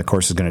 obviously, when the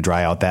course is going to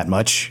dry out that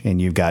much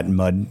and you've got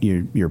mud,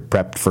 you're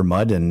prepped for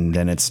mud, and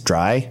then it's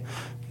dry.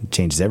 It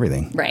changes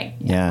everything. Right.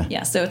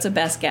 Yeah. So it's a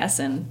best guess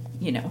and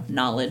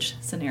knowledge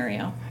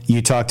scenario.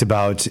 You talked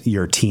about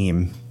your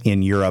team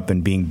in Europe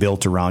and being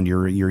built around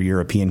your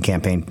European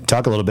campaign.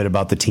 Talk a little bit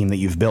about the team that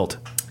you've built.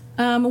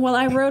 Well,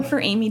 I rode for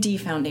Amy D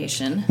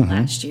Foundation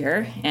last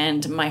year,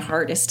 and my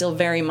heart is still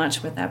very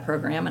much with that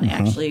program, and I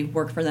actually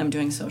work for them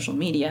doing social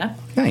media.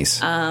 Nice.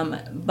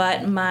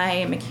 But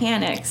my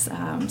mechanics,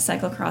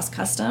 Cyclocross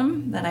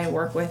Custom, that I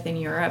work with in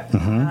Europe,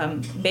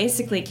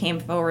 basically came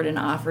forward and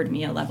offered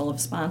me a level of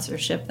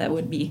sponsorship that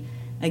would be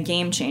a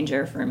game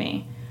changer for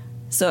me.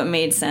 So it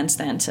made sense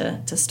then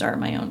to start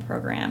my own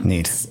program.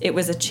 Neat. It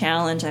was a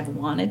challenge I've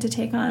wanted to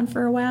take on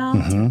for a while,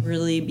 to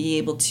really be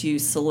able to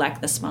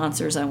select the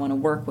sponsors I want to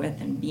work with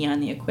and be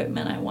on the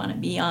equipment I want to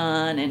be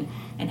on,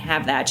 and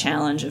have that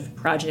challenge of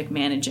project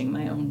managing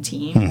my own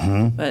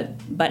team.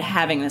 But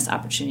having this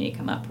opportunity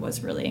come up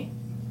was really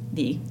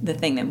the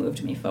thing that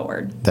moved me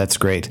forward. That's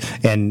great.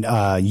 And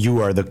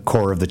you are the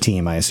core of the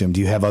team, I assume.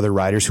 Do you have other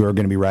riders who are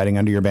going to be riding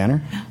under your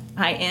banner?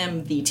 I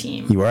am the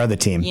team. You are the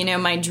team. You know,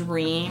 my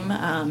dream,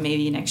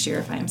 maybe next year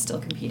if I'm still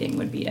competing,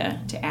 would be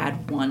to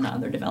add one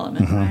other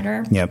development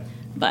rider. Yep.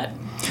 But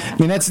I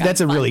mean,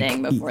 that's a really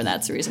before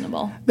that's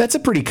reasonable. That's a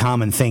pretty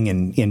common thing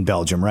in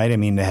Belgium, right? I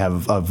mean, to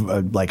have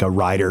like a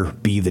rider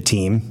be the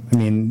team. I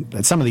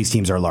mean, some of these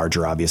teams are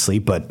larger, obviously,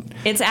 but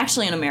it's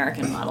actually an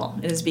American model.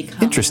 It has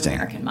become an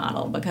American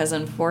model because,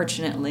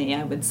 unfortunately,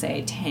 I would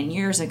say 10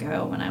 years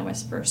ago when I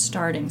was first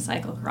starting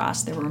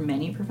cyclocross, there were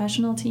many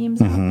professional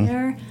teams out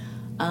there.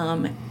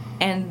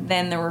 And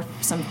then there were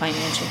some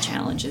financial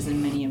challenges,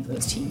 and many of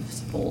those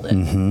teams folded.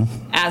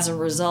 As a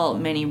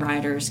result, many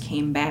riders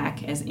came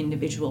back as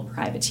individual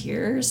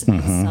privateers,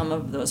 and some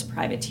of those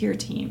privateer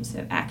teams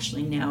have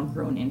actually now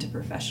grown into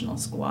professional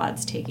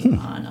squads taking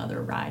on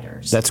other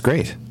riders. That's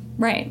great.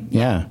 Right.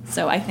 Yeah.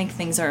 So I think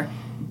things are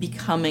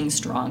becoming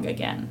strong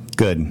again.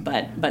 Good.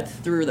 But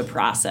through the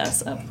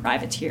process of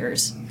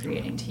privateers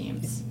creating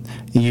teams.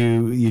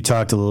 You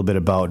talked a little bit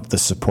about the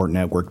support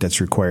network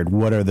that's required.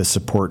 What are the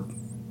support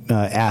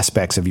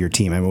aspects of your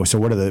team? I mean, so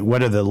what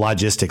are the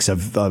logistics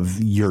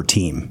of your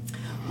team?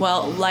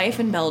 Well, life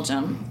in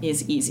Belgium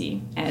is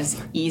easy as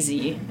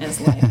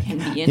life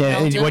can be in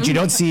Belgium. What you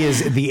don't see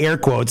is the air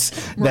quotes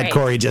that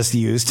Corey just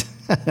used.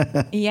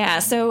 Yeah,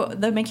 so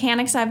the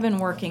mechanics I've been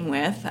working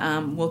with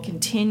will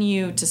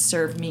continue to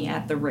serve me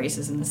at the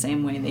races in the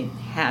same way they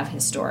have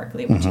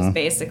historically, which is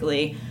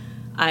basically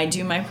I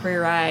do my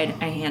pre-ride,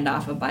 I hand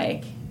off a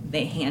bike,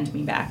 they hand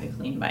me back a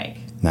clean bike.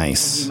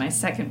 Nice. I do my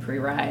second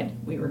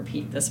pre-ride, we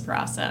repeat this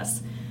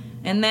process.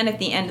 And then at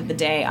the end of the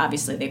day,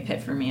 obviously they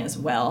pit for me as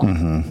well.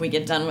 We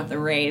get done with the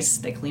race,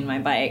 they clean my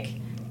bike,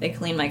 they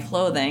clean my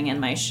clothing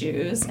and my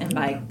shoes. And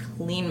by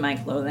clean my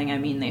clothing, I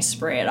mean they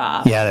spray it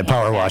off. Yeah, the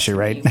power washer,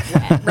 right?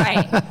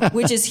 Right,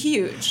 which is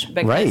huge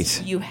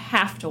because you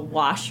have to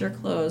wash your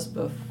clothes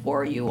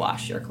before you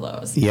wash your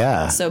clothes.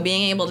 Yeah. So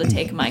being able to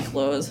take my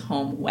clothes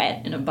home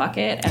wet in a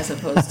bucket as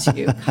opposed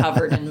to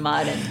covered in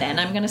mud and then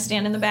I'm going to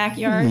stand in the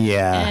backyard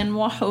and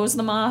hose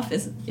them off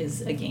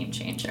is a game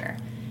changer.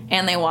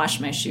 And they wash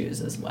my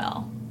shoes as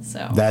well.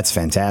 So that's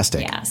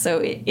fantastic. Yeah, so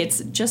it's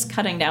just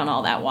cutting down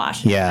all that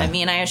washing. Yeah. I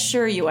mean, I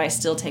assure you, I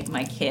still take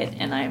my kit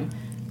and I'm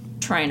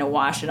trying to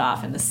wash it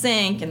off in the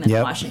sink and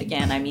then wash it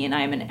again. I mean,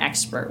 I'm an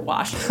expert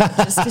washer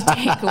just to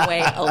take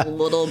away a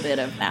little bit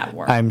of that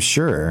work. I'm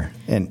sure.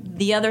 And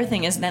the other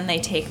thing is then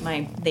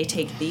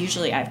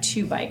usually I have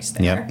two bikes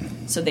there.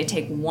 So they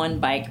take one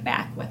bike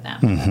back with them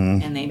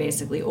and they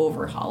basically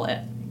overhaul it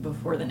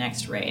before the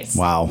next race.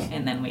 Wow.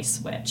 And then we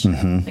switch.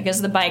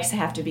 Because the bikes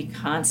have to be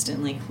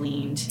constantly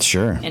cleaned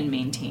and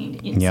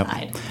maintained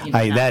inside.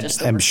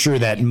 I'm sure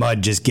that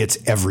mud just gets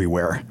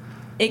everywhere.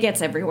 It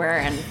gets everywhere,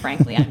 and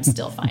frankly, I'm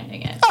still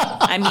finding it.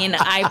 I mean,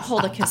 I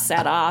pulled a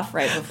cassette off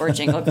right before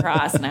Jingle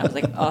Cross, and I was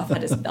like, oh,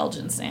 that is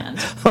Belgian sand.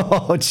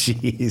 Oh,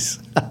 jeez.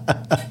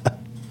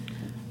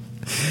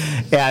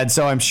 Yeah, and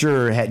so I'm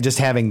sure just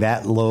having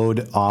that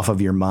load off of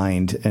your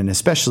mind, and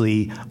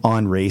especially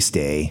on race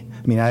day.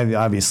 I mean,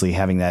 obviously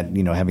having that,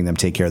 having them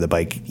take care of the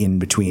bike in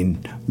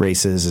between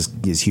races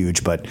is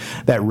huge, but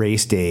that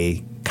race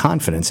day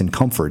confidence and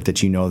comfort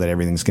that you know that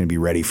everything's going to be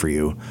ready for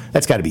you,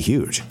 that's got to be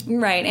huge.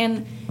 Right,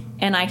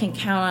 and I can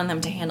count on them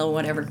to handle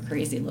whatever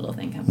crazy little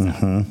thing comes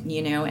up,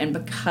 and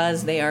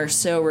because they are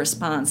so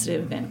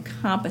responsive and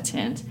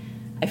competent,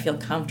 I feel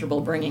comfortable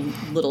bringing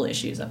little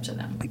issues up to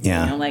them.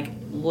 Yeah. Like,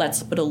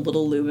 let's put a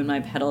little lube in my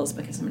pedals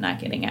because I'm not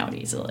getting out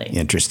easily.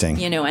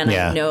 Interesting. And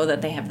I know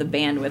that they have the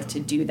bandwidth to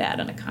do that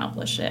and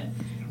accomplish it.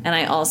 And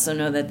I also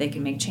know that they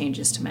can make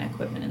changes to my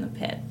equipment in the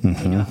pit.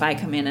 If I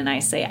come in and I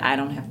say I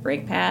don't have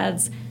brake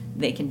pads,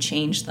 they can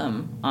change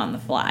them on the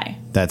fly.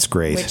 That's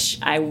great. Which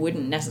I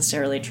wouldn't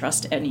necessarily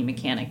trust any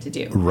mechanic to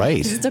do. Right.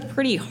 It's a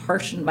pretty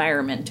harsh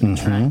environment to be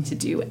trying to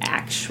do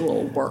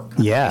actual work.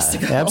 Yeah,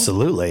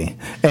 absolutely.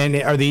 And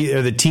are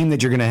the team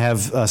that you're going to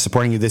have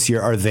supporting you this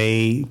year, are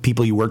they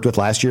people you worked with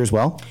last year as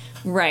well?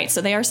 Right.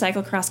 So they are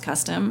Cyclocross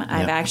Custom.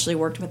 I've actually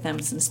worked with them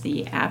since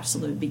the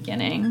absolute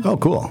beginning. Oh,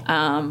 cool.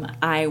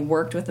 I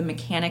worked with a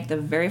mechanic the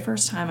very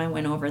first time I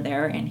went over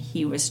there, and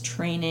he was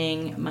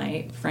training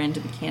my friend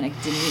mechanic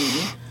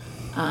Denis.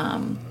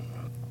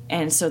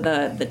 And so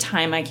the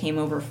time I came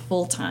over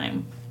full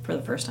time for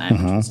the first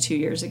time, which was 2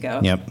 years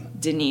ago,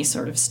 Denis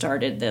sort of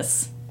started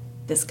this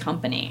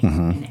company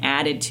and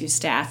added 2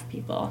 staff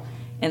people.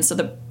 And so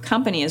the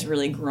company has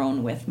really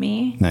grown with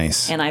me.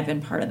 Nice. And I've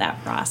been part of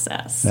that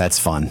process. That's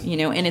fun.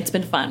 And it's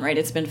been fun, right?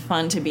 It's been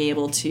fun to be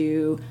able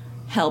to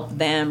help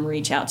them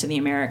reach out to the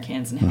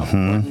Americans and help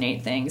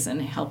coordinate things and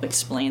help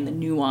explain the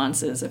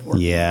nuances of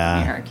working with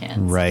Americans.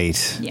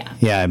 Right.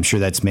 Yeah. I'm sure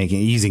that's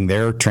easing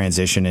their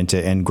transition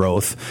and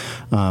growth,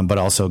 but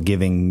also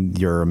giving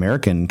your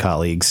American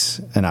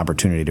colleagues an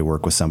opportunity to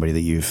work with somebody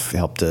that you've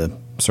helped to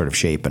sort of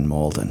shape and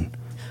mold and.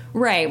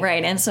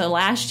 Right. And so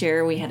last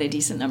year we had a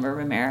decent number of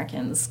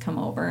Americans come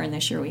over, and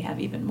this year we have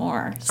even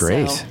more.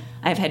 Great. So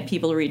I've had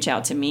people reach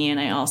out to me, and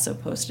I also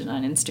posted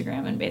on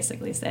Instagram and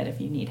basically said, if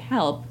you need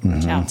help,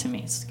 reach out to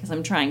me, because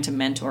I'm trying to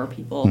mentor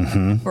people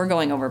who are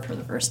going over for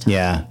the first time.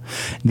 Yeah.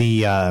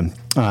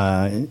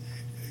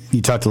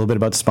 You talked a little bit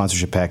about the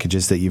sponsorship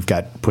packages that you've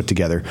got put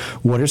together.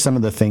 What are some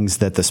of the things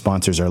that the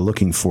sponsors are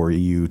looking for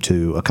you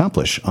to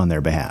accomplish on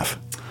their behalf?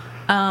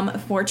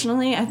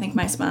 Fortunately, I think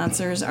my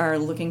sponsors are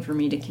looking for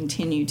me to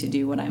continue to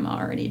do what I'm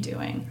already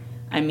doing.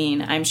 I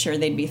mean, I'm sure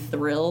they'd be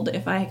thrilled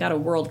if I got a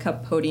World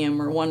Cup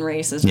podium or won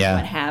races or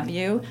what have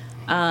you.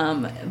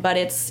 But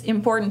it's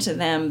important to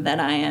them that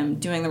I am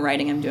doing the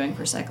writing I'm doing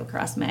for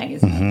Cyclocross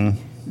Magazine,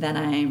 that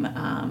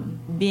I'm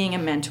being a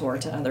mentor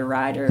to other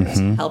riders,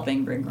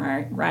 helping bring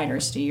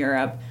riders to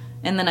Europe,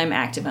 and then I'm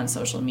active on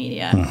social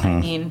media. I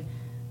mean,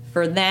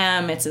 for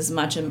them, it's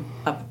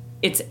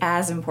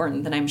as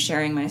important that I'm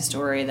sharing my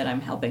story, that I'm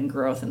helping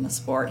growth in the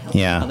sport,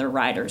 helping other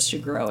riders to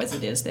grow as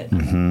it is that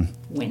I'm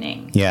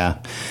winning. Yeah.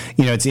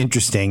 It's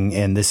interesting,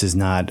 and this is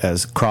not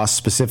a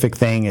cross-specific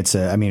thing.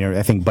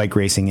 I think bike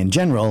racing in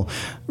general,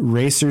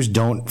 racers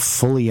don't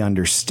fully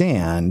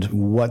understand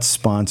what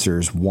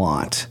sponsors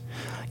want.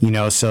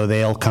 So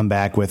they'll come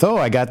back with,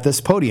 I got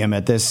this podium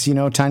at this,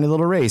 tiny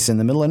little race in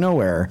the middle of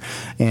nowhere,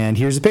 and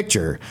here's a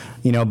picture,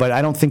 but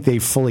I don't think they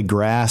fully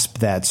grasp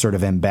that sort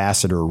of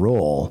ambassador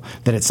role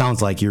that it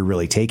sounds like you're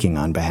really taking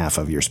on behalf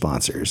of your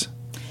sponsors.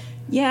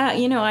 Yeah,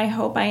 I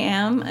hope I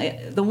am.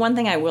 The one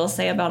thing I will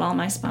say about all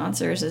my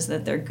sponsors is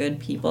that they're good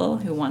people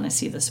who want to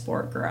see the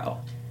sport grow.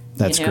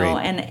 That's great.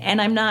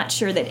 And I'm not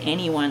sure that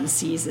anyone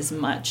sees as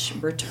much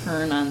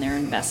return on their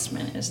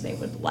investment as they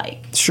would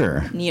like.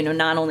 Sure.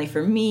 Not only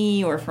from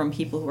me or from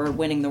people who are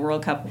winning the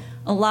World Cup.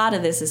 A lot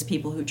of this is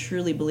people who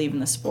truly believe in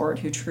the sport,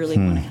 who truly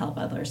want to help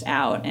others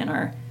out and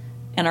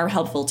are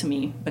helpful to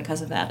me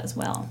because of that as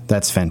well.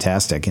 That's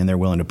fantastic. And they're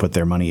willing to put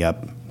their money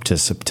up to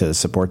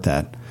support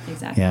that.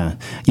 Exactly. Yeah.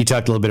 You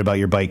talked a little bit about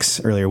your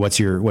bikes earlier. What's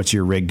your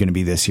rig going to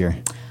be this year?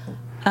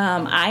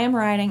 I am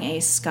riding a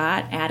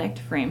Scott Addict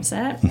frame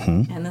set,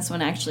 and this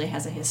one actually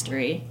has a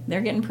history. They're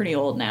getting pretty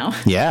old now.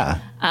 Yeah.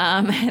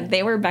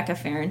 They were Becca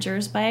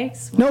Farringer's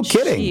bikes. No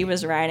kidding. She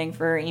was riding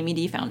for Amy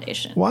D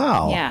Foundation.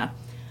 Wow. Yeah.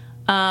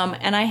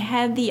 And I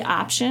had the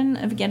option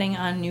of getting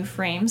on new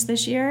frames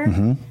this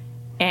year,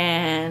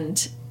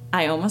 and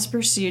I almost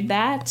pursued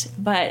that.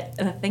 But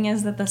the thing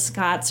is that the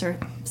Scotts are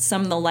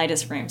some of the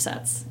lightest frame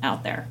sets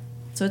out there.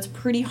 So it's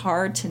pretty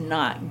hard to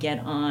not get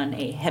on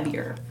a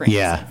heavier frame set.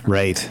 Yeah,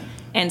 right.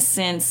 And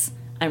since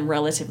I'm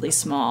relatively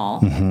small,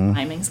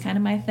 climbing's kind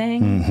of my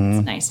thing.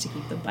 It's nice to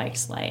keep the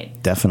bikes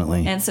light.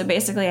 Definitely. And so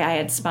basically I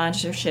had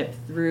sponsorship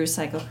through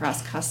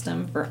Cyclocross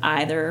Custom for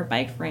either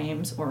bike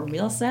frames or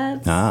wheel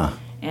sets.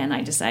 And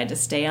I decided to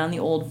stay on the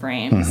old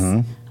frames.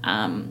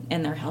 And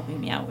they're helping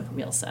me out with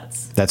wheel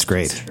sets. That's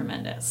great. It's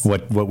tremendous.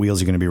 What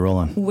wheels are you going to be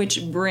rolling?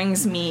 Which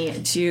brings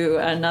me to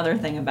another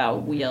thing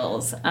about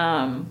wheels.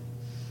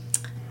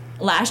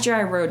 Last year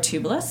I rode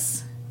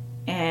tubeless,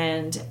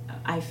 and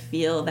I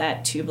feel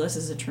that tubeless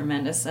is a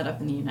tremendous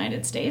setup in the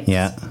United States.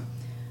 Yeah.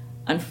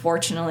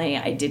 Unfortunately,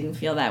 I didn't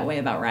feel that way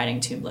about riding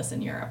tubeless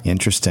in Europe.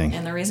 Interesting.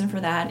 And the reason for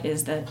that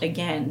is that,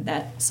 again,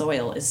 that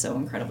soil is so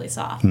incredibly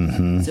soft.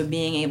 So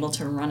being able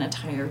to run a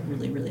tire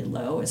really, really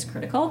low is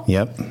critical.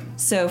 Yep.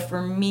 So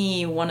for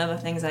me, one of the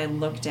things I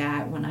looked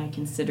at when I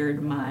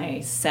considered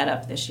my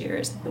setup this year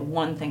is the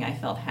one thing I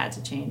felt had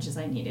to change is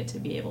I needed to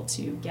be able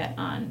to get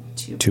on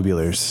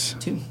tubulars.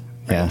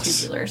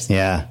 Yes. Tubulars.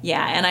 Yeah.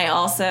 Yeah, and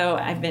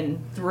I've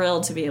been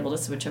thrilled to be able to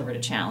switch over to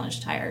Challenge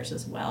tires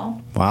as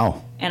well.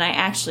 Wow. And I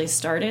actually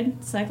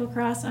started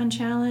cyclocross on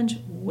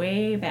Challenge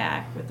way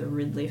back with the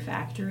Ridley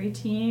Factory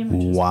team,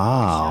 which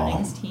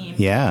was Schoening's team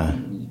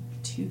in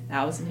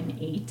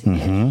 2008.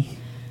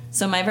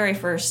 So my very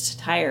first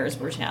tires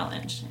were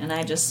Challenge, and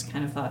I just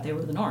kind of thought they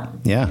were the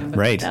norm. Yeah,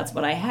 right. That's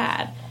what I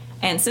had.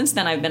 And since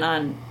then, I've been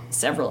on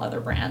several other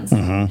brands,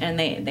 and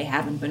they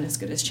haven't been as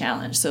good as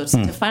Challenge. So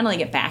to finally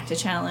get back to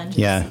Challenge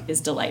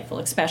is delightful,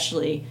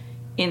 especially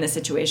in the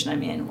situation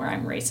I'm in where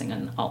I'm racing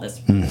in all this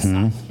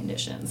soft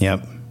conditions.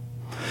 Yep.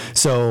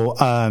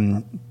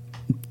 So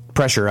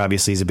pressure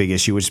obviously is a big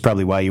issue, which is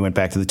probably why you went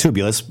back to the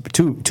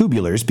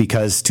tubulars,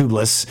 because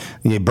tubeless,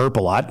 you burp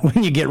a lot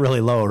when you get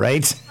really low,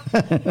 right?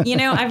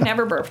 I've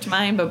never burped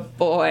mine, but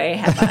boy,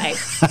 have I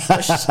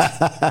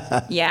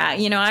pushed. Yeah,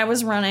 I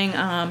was running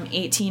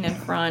 18 in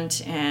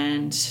front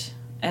and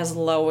as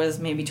low as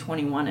maybe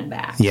 21 in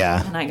back.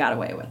 Yeah. And I got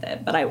away with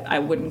it, but I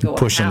wouldn't go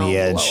pushing a pound the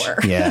edge. Lower.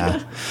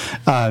 Yeah.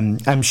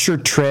 I'm sure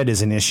tread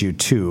is an issue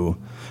too.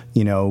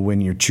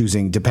 when you're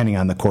choosing, depending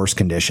on the course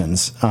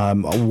conditions.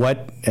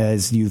 What,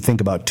 as you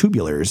think about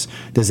tubulars,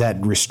 does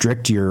that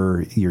restrict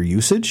your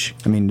usage?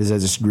 I mean, does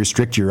that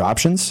restrict your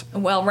options?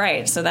 Well,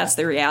 right. So that's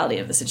the reality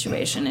of the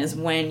situation is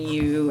when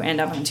you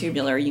end up on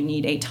tubular, you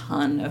need a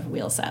ton of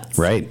wheel sets.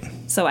 Right.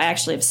 So I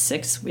actually have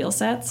 6 wheel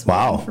sets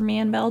Wow. for me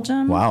in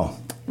Belgium. Wow.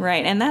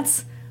 Right. And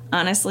that's,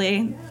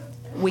 honestly,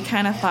 we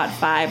kind of thought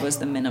 5 was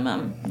the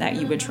minimum that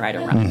you would try to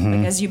run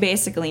because you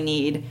basically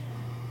need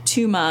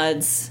 2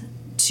 muds,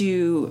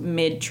 2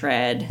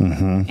 mid-tread,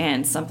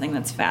 and something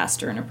that's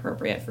faster and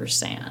appropriate for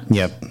sand.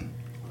 Yep.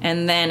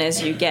 And then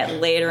as you get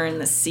later in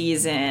the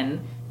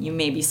season, you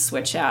maybe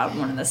switch out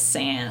one of the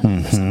sand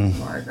for something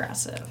more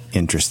aggressive.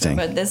 Interesting.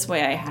 But this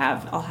way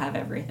I'll have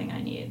everything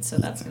I need, so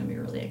that's going to be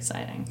really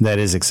exciting. That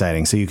is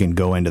exciting. So you can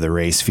go into the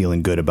race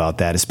feeling good about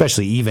that,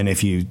 especially even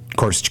if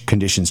course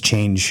conditions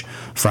change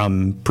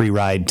from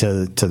pre-ride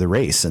to the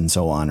race and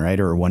so on, right?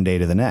 Or one day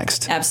to the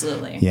next.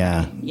 Absolutely.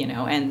 Yeah.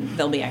 And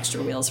there'll be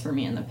extra wheels for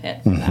me in the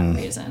pit for that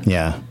reason.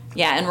 Yeah.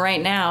 Yeah, and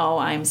right now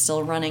I'm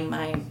still running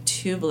my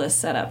tubeless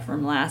setup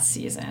from last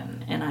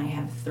season, and I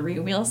have 3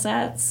 wheel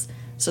sets.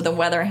 So the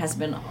weather has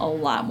been a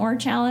lot more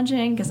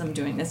challenging because I'm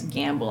doing this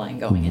gamble and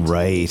going into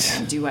Right. the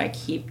weekend. Do I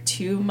keep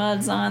 2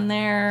 muds on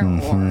there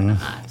or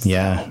not? So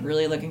Yeah. I'm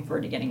really looking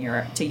forward to getting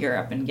to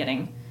Europe and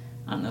getting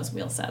on those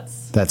wheel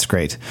sets. That's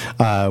great.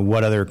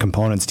 What other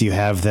components do you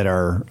have that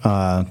are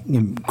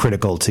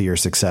critical to your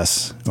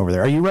success over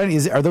there? Are you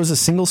riding? Are those a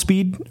single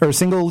speed or a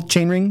single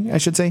chainring? I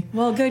should say.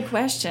 Well, good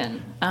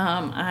question.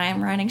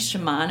 I'm riding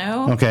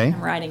Shimano. Okay.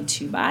 I'm riding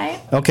 2x.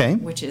 Okay.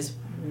 Which is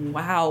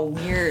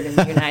weird in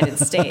the United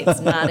States.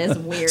 Not as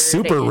weird.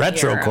 Super in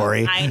retro, Europe.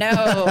 Corey. I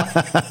know,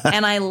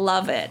 and I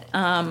love it.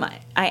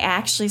 I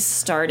actually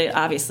started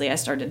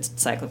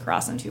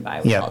cyclocross on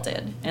 2x. We Yep. all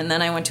did, and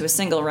then I went to a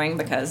single ring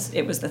because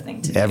it was the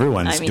thing to do.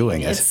 Everyone's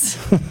doing it.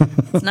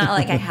 It's not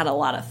like I had a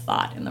lot of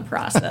thought in the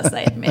process.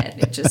 I admit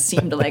it just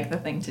seemed like the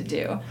thing to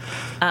do.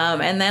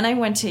 And then I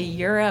went to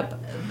Europe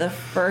the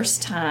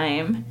first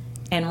time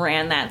and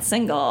ran that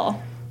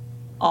single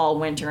all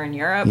winter in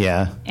Europe.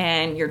 Yeah.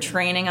 And you're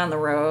training on the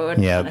road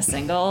Yep. on a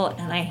single,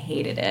 and I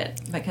hated it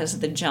because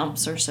the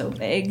jumps are so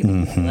big.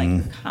 Like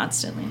you're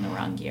constantly in the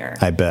wrong gear.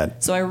 I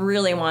bet. So I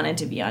really wanted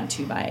to be on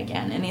 2x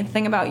again. And the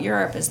thing about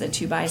Europe is that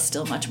 2x is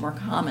still much more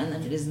common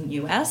than it is in the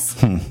U.S.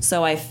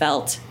 So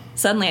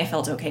suddenly I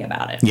felt okay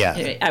about it.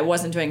 Yeah. I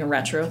wasn't doing a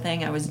retro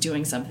thing. I was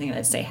doing something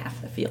that'd say half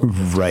the field.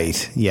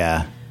 Right.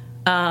 Yeah.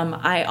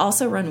 I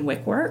also run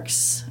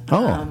WickWorks,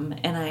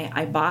 and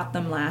I bought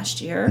them last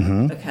year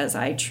because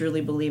I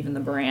truly believe in the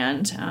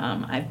brand.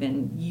 I've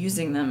been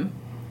using them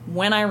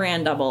when I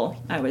ran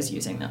double. I was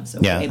using them,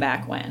 so way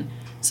back when.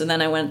 So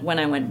then when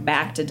I went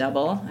back to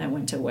double, I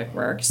went to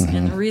WickWorks,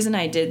 and the reason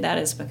I did that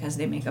is because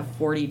they make a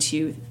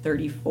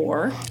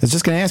 42-34. I was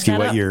just going to ask you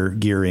what setup. your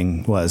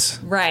gearing was.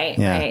 Right,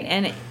 Yeah. right,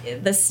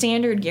 and the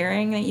standard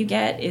gearing that you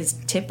get is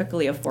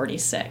typically a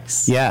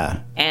 46. Yeah.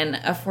 And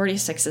a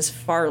 46 is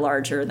far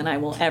larger than I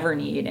will ever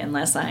need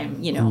unless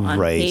I'm, on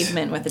Right.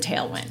 pavement with a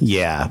tailwind.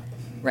 Yeah.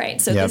 Right.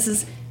 So Yep. this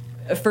is,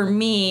 for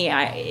me,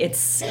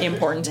 it's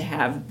important to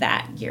have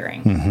that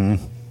gearing.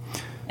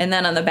 And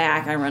then on the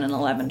back, I run an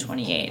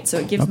 1128. So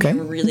it gives Okay. me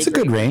a really It's a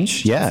good great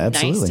range. Yeah, It's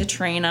absolutely. nice to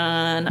train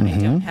on. I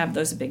don't have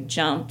those big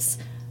jumps.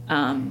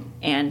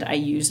 And I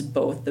use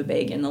both the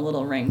big and the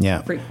little ring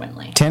Yeah.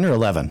 frequently. 10 or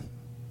 11?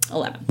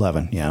 11.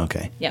 11. Yeah.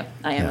 Okay. Yep.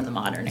 I am in the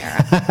modern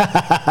era.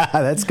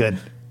 That's good.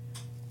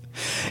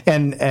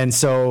 And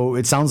so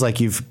it sounds like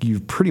you've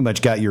pretty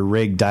much got your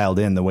rig dialed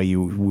in the way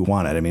you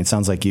want it. I mean, it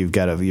sounds like you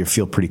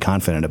feel pretty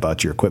confident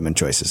about your equipment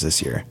choices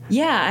this year.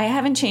 Yeah, I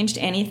haven't changed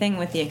anything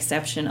with the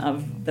exception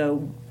of the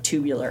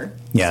tubular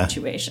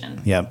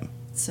situation. Yep.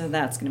 So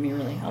that's going to be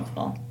really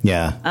helpful.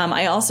 Yeah.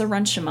 I also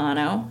run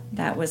Shimano.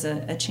 That was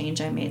a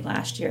change I made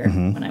last year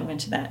when I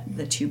went to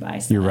the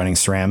 2x. You're running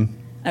SRAM.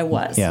 I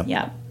was. Yeah.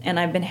 Yeah. And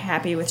I've been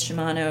happy with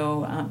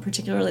Shimano,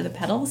 particularly the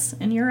pedals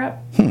in Europe.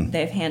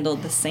 They've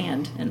handled the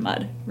sand and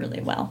mud really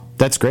well.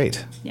 That's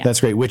great. Yeah. That's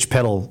great. Which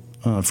pedal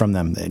from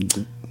them? They're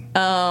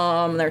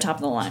top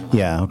of the line one.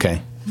 Yeah.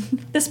 Okay.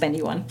 The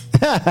spendy one.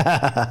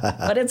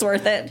 But it's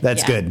worth it.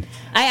 That's good.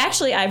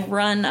 I've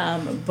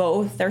run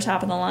both their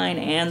top of the line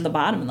and the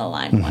bottom of the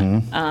line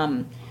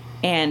one.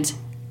 And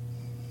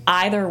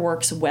either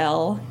works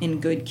well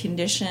in good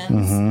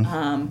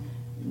conditions.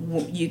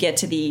 You get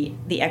to the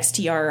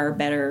XTR are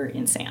better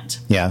in sand.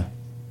 Yeah.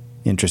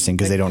 Interesting,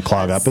 because they don't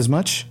clog up as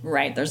much.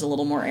 Right. There's a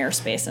little more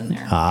airspace in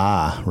there.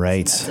 Ah,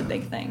 right. That's a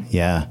big thing.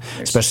 Yeah.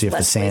 There's Especially if the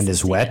less sand places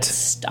is to get wet.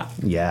 stuck.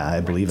 Yeah, I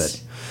believe Right.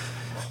 it.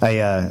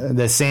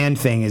 The sand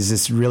thing is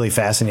just really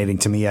fascinating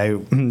to me.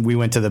 We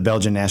went to the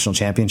Belgian National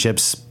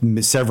Championships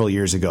several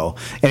years ago,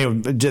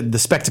 and the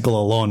spectacle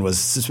alone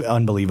was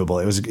unbelievable.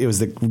 It was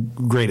the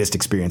greatest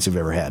experience we've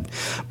ever had.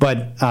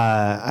 But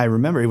I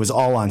remember it was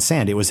all on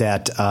sand. It was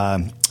at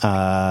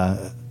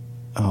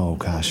oh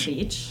gosh,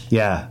 Beach.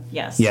 yeah,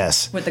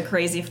 yes. With the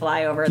crazy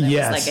flyover that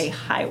Yes. was like a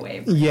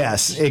highway.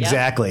 Yes,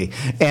 exactly.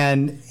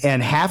 And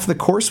half the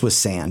course was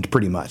sand,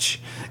 pretty much.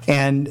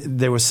 And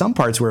there was some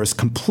parts where it was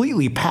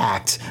completely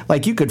packed.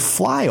 Like you could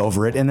fly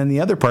over it. And then the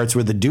other parts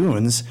were the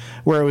dunes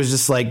where it was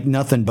just like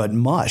nothing but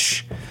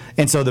mush.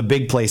 And so the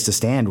big place to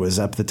stand was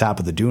up the top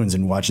of the dunes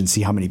and watch and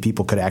see how many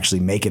people could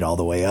actually make it all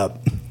the way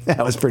up.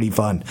 That was pretty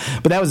fun.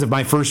 But that was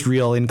my first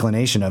real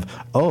inclination of,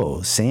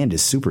 oh, sand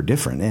is super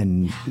different.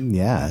 And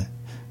yeah.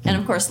 And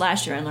of course,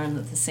 last year I learned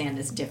that the sand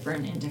is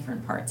different in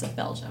different parts of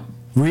Belgium.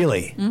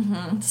 Really?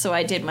 Mm-hmm. So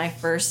I did I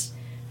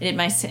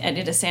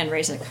did a sand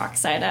race at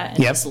Koksijde and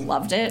just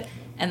loved it.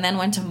 And then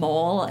went to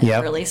Mole and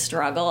really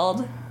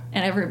struggled.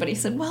 And everybody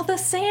said, well, the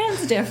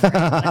sand's different.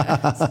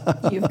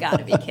 You've got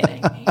to be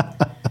kidding me.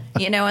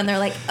 You know, and they're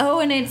like, oh,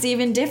 and it's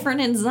even different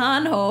in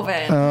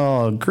Zonhoven.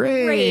 Oh,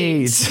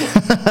 great.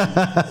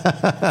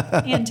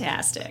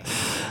 Fantastic.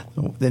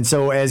 And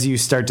so as you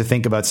start to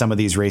think about some of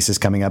these races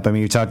coming up, I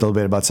mean, you talked a little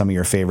bit about some of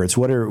your favorites.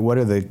 What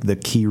are the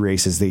key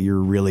races that you're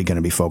really going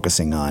to be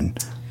focusing on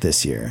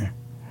this year?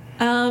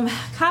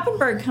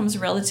 Koppenberg comes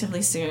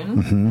relatively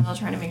soon. Mm-hmm. I'll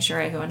try to make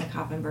sure I go into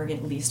Koppenberg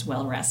at least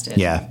well rested.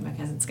 Yeah.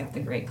 Because it's got the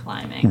great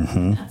climbing.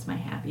 Mm-hmm. That's my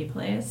happy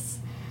place.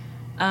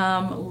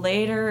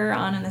 Later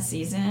on in the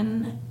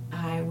season,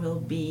 I will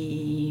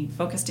be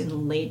focused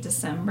in late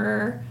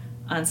December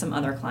on some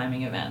other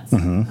climbing events.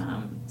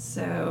 Mm-hmm.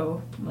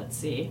 So let's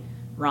see.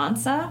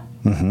 Ronsa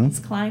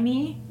is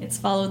climby. It's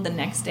followed the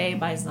next day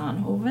by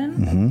Zonhoven.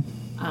 Mm-hmm.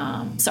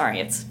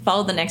 It's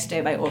followed the next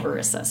day by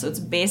Overijse. So it's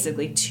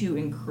basically 2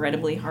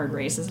 incredibly hard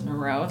races in a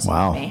row. So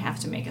I may have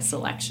to make a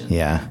selection.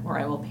 Yeah. Or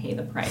I will pay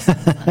the price on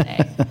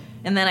Sunday.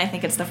 And then I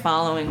think it's the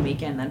following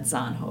weekend that's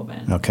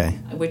Zonhoven. Okay.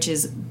 Which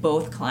is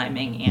both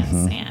climbing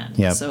and sand.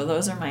 Yep. So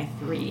those are my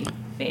 3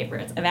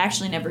 favorites. I've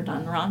actually never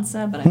done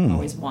Ronsa, but I've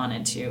always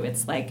wanted to.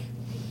 It's like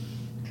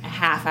a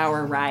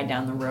half-hour ride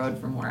down the road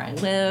from where I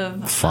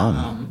live.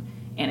 Fun.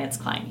 And it's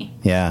climby.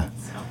 Yeah.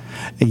 So.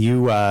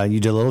 You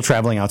did a little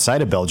traveling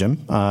outside of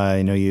Belgium.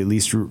 I know you at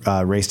least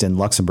raced in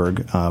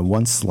Luxembourg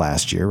once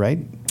last year, right?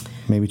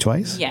 Maybe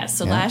twice? Yes.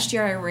 So last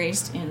year I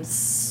raced in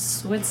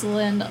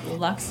Switzerland,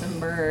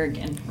 Luxembourg,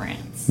 and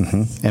France.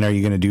 Mm-hmm. And are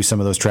you going to do some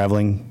of those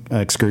traveling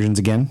excursions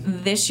again?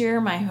 This year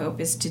my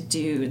hope is to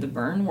do the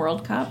Bern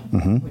World Cup,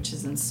 which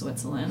is in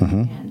Switzerland,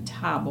 and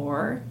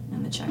Tabor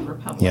in the Czech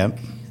Republic. Yep.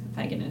 If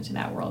I get into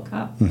that World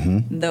Cup.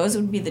 Mm-hmm. Those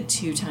would be the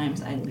 2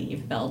 times I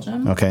leave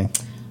Belgium. Okay.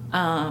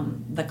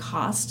 The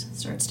cost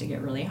starts to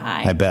get really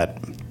high. I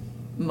bet.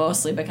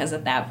 Mostly because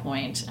at that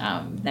point,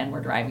 then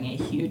we're driving a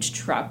huge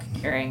truck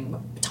carrying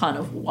a ton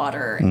of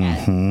water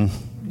at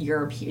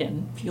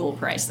European fuel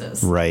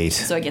prices. Right.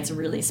 So it gets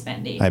really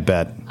spendy. I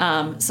bet.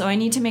 So I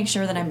need to make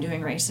sure that I'm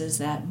doing races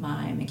that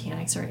my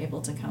mechanics are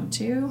able to come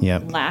to.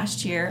 Yep.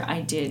 Last year,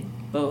 I did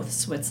both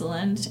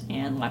Switzerland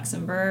and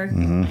Luxembourg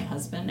with my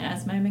husband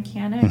as my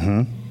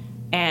mechanic.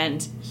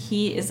 And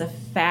he is a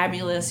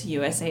fabulous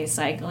USA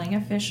cycling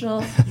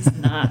official. He's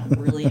not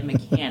really a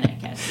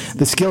mechanic.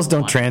 The skills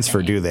don't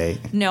transfer, do they?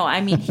 No,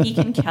 I mean, he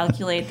can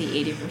calculate the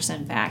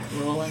 80% back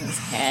rule in his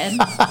head.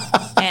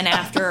 And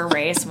after a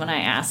race, when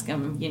I ask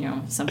him,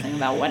 something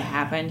about what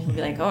happened, he'll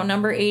be like, oh,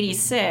 number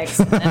 86.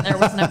 And then there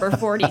was number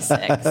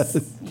 46.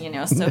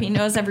 So he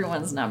knows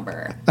everyone's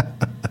number.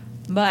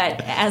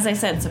 But as I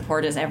said,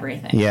 support is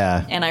everything.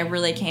 Yeah. And I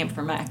really came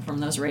back from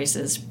those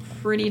races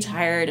pretty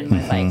tired and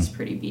my bike's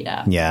pretty beat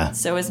up. Yeah.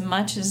 So as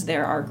much as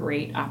there are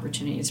great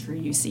opportunities for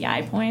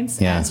UCI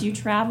points as you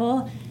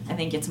travel, I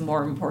think it's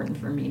more important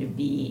for me to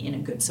be in a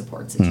good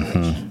support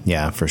situation.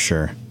 Yeah, for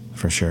sure.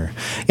 For sure.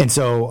 And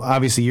so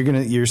obviously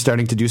you're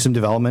starting to do some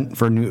development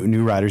for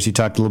new riders. You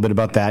talked a little bit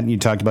about that, and you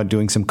talked about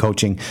doing some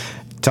coaching.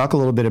 Talk a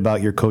little bit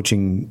about your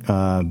coaching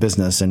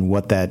business and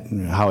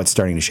how it's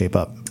starting to shape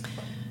up.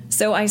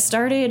 So I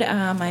started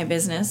my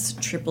business,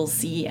 Triple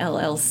C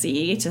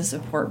LLC, to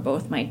support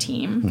both my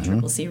team,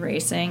 Triple C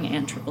Racing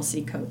and Triple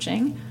C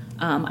Coaching.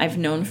 I've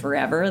known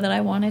forever that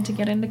I wanted to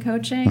get into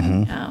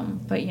coaching,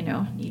 but,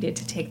 needed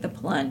to take the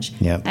plunge.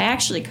 Yep. I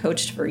actually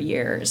coached for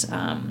years.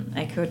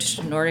 I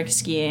coached Nordic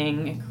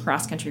skiing,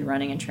 cross-country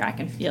running, and track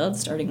and field,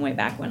 starting way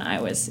back when I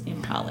was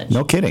in college.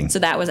 No kidding. So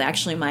that was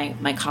actually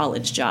my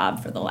college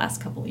job for the last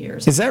couple of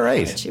years. Is that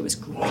right? College. It was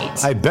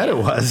great. I bet it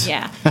was.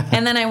 Yeah.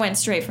 And then I went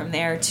straight from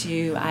there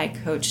I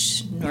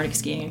coached Nordic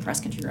skiing and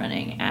cross-country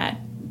running at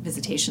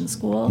Visitation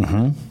School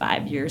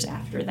 5 years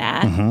after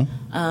that.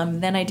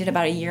 Then I did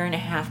about 1.5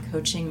 years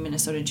coaching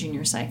Minnesota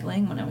Junior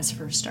Cycling when I was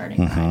first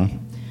starting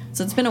riding.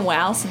 So it's been a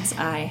while since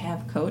I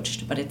have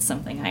coached, but it's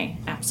something I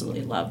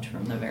absolutely loved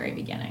from the very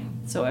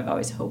beginning. So I've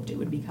always hoped it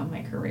would become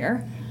my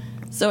career.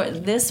 So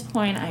at this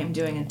point, I'm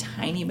doing a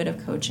tiny bit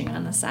of coaching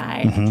on the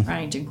side,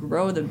 trying to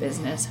grow the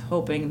business,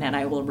 hoping that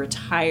I will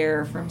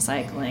retire from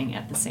cycling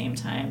at the same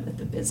time that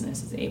the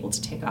business is able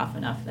to take off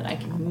enough that I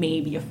can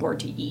maybe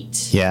afford to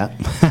eat. Yeah.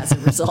 As a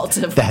result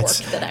of work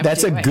that I'm doing.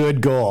 That's a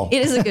good goal.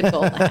 It is a good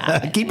goal to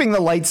have. Keeping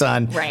the lights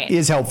on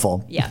is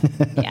helpful. Yeah.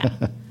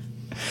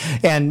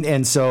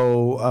 And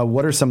so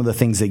what are some of the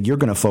things that you're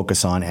going to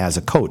focus on as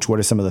a coach? What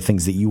are some of the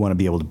things that you want to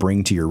be able to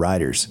bring to your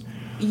riders?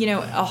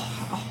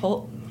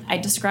 I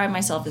describe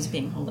myself as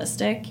being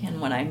holistic, and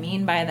what I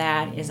mean by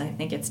that is I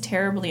think it's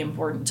terribly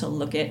important to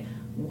look at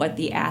what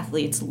the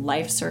athlete's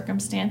life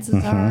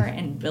circumstances are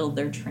and build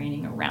their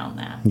training around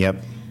that.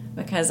 Yep.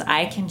 Because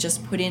I can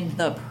just put in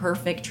the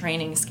perfect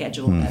training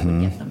schedule that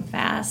would get them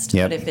fast,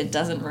 but if it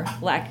doesn't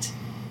reflect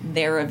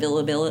their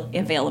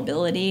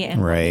availability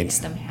and what makes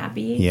them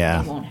happy,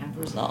 they won't have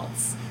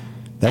results.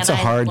 That's a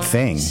hard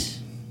thing.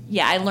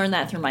 Yeah, I learned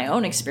that through my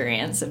own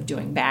experience of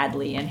doing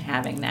badly and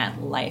having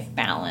that life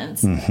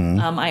balance.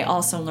 I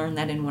also learned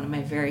that in one of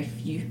my very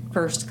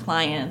first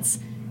clients,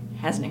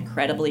 has an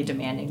incredibly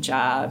demanding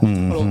job,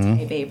 total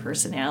type A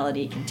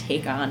personality, can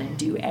take on and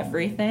do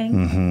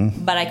everything.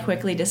 But I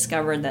quickly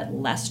discovered that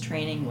less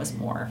training was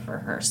more for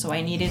her. So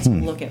I needed to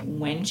look at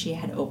when she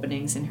had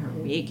openings in her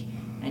week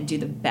and do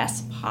the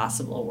best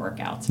possible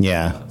workouts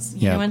for those.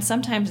 You know, and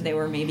sometimes they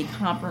were maybe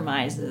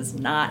compromises,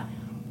 not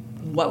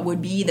what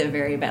would be the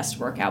very best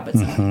workout, but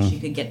something she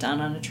could get done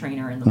on a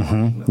trainer in the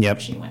morning before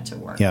she went to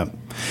work. Yep.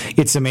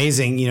 It's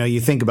amazing. You know, you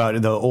think about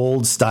the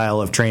old style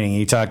of training.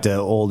 You talk to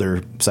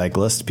older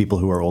cyclists, people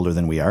who are older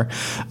than we are,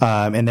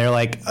 and they're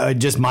like,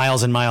 just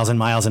miles and miles and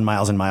miles and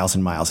miles and miles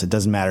and miles. It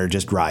doesn't matter,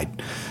 just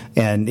ride.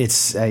 And it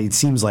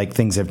seems like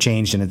things have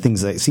changed, and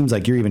it seems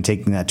like you're even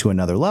taking that to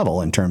another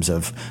level in terms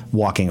of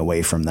walking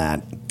away from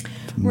that.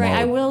 Right.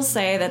 I will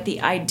say that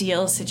the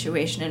ideal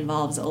situation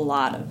involves a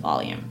lot of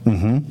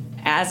volume.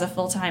 As a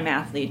full-time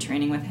athlete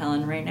training with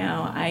Helen right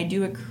now, I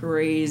do a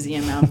crazy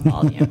amount of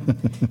volume.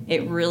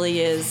 It really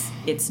is.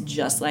 It's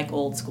just like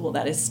old school.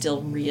 That is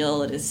still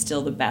real. It is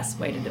still the best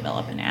way to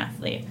develop an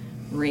athlete.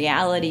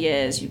 Reality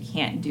is you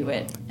can't do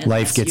it unless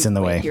life gets in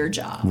the way. Your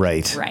job.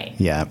 Right.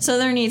 Yeah. So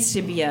there needs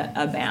to be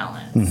a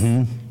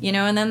balance. You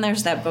know, and then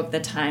there's that book, The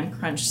Time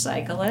Crunch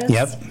Cyclist.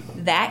 Yep.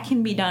 That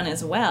can be done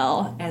as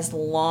well, as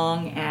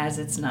long as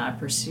it's not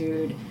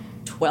pursued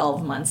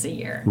 12 months a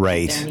year.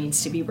 Right. There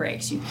needs to be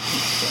breaks. You can't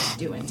just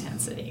do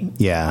intensity.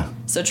 Yeah.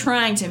 So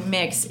trying to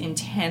mix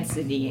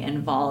intensity and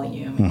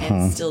volume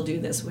and still do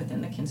this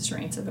within the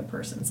constraints of a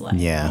person's life.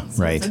 Yeah,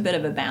 so right. It's a bit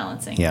of a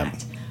balancing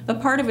act.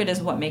 But part of it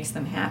is what makes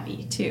them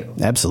happy, too.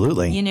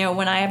 Absolutely. You know,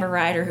 when I have a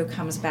rider who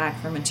comes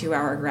back from a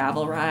 2-hour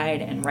gravel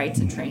ride and writes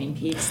in Training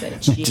Peaks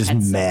that she just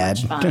had so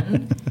mad. much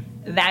fun,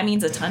 that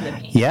means a ton to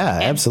me. Yeah,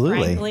 and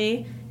absolutely.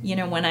 Frankly, you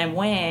know, when I'm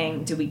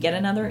weighing, do we get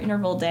another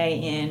interval day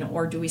in,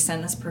 or do we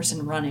send this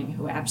person running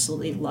who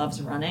absolutely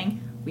loves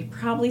running? We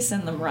probably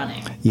send them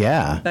running.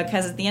 Yeah.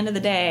 Because at the end of the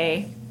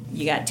day,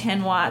 you got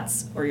 10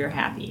 watts or you're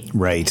happy.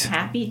 Right.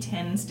 Happy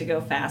tends to go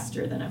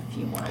faster than a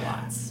few more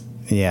watts.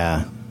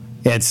 Yeah.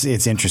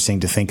 It's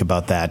interesting to think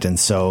about that. And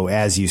so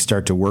as you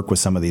start to work with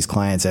some of these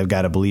clients, I've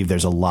got to believe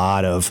there's a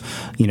lot of,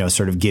 you know,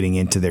 sort of getting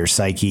into their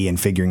psyche and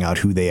figuring out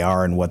who they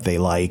are and what they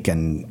like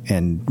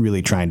and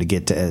really trying to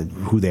get to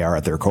who they are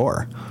at their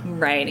core.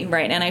 Right.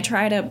 And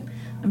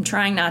I'm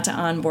trying not to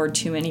onboard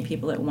too many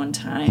people at one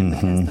time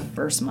because the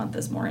first month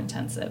is more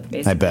intensive.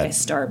 Basically, I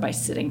start by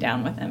sitting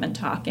down with them and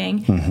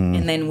talking,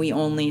 and then we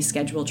only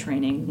schedule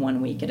training 1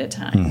 week at a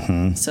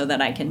time so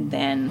that I can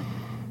then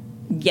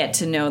get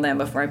to know them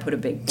before I put a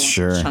big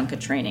chunk of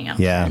training out.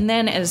 Yeah. And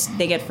then as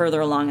they get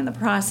further along in the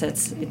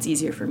process, it's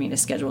easier for me to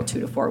schedule 2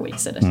 to 4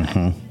 weeks at a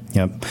time.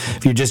 Yep.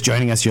 If you're just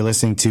joining us, you're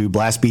listening to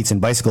Blast Beats and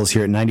Bicycles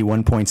here at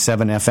 91.7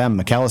 FM,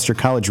 McAllister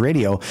College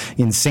Radio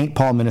in St.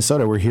 Paul,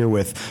 Minnesota. We're here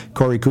with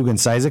Corey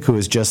Coogan-Cizik, who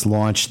has just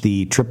launched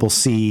the Triple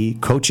C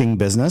coaching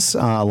business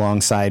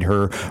alongside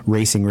her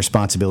racing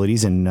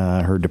responsibilities and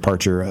her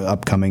departure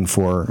upcoming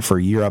for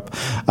Europe.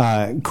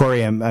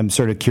 Corey, I'm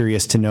sort of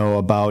curious to know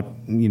about,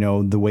 you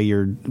know, the way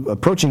you're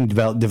approaching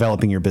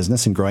developing your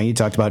business and growing. You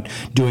talked about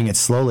doing it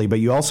slowly, but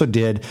you also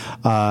did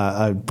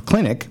a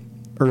clinic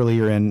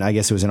earlier in, I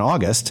guess it was in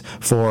August,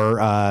 for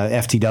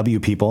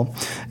FTW people.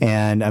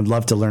 And I'd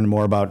love to learn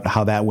more about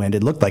how that went.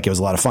 It looked like it was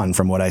a lot of fun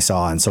from what I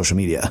saw on social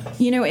media.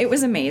 You know, it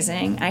was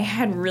amazing. I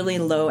had really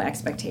low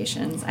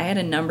expectations. I had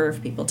a number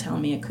of people tell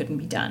me it couldn't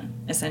be done.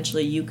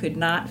 Essentially, you could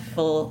not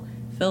fill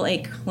a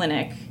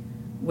clinic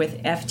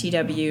with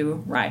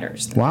FTW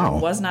riders. There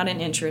was not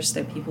an interest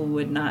that people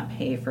would not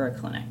pay for a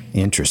clinic.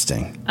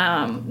 Interesting.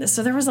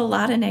 So there was a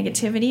lot of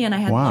negativity, and I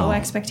had low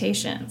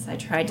expectations. I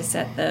tried to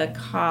set the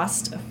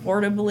cost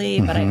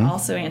affordably, but I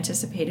also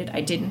anticipated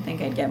I didn't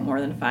think I'd get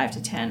more than 5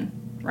 to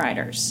 10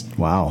 riders.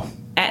 Wow.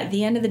 At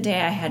the end of the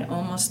day, I had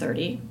almost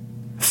 30.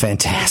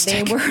 Fantastic.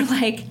 And they were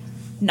like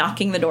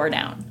knocking the door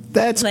down.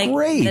 That's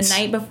great. The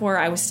night before,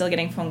 I was still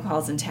getting phone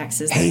calls and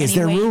texts. Hey, is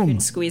there room? You can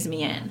squeeze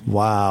me in.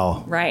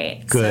 Wow.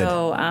 Right. Good.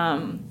 So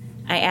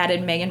I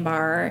added Megan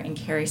Barr and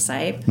Carrie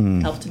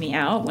Sipe, helped me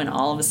out when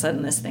all of a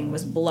sudden this thing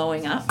was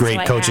blowing up.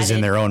 Great coaches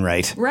in their own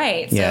right.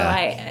 Right.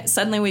 So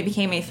suddenly we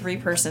became a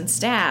 3-person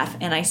staff,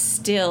 and I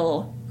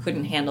still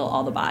couldn't handle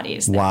all the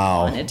bodies that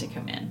wanted to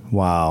come in.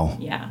 Wow.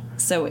 Yeah.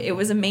 So it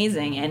was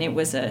amazing, and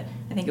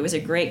I think it was a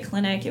great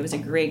clinic. It was a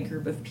great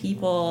group of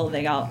people.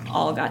 They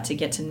all got to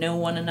get to know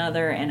one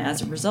another, and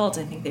as a result,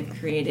 I think they've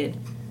created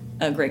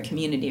a great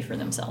community for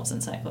themselves in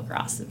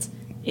cyclocross.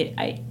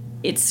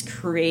 It's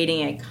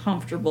creating a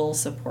comfortable,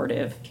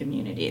 supportive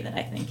community that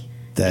I think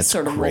that's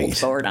sort of great. rolled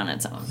forward on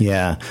its own.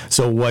 Yeah.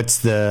 So what's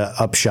the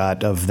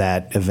upshot of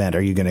that event?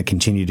 Are you going to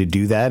continue to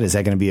do that? Is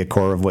that going to be a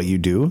core of what you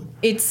do?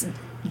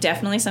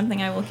 definitely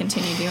something I will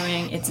continue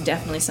doing. It's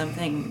definitely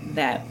something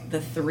that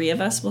the three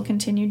of us will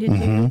continue to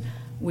do.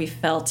 We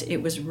felt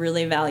it was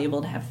really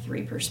valuable to have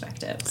three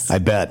perspectives. I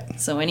bet.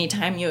 So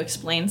anytime you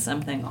explain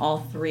something, all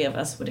three of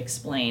us would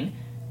explain,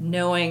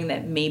 knowing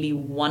that maybe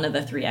one of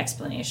the three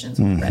explanations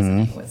would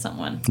resonate with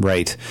someone.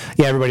 Right.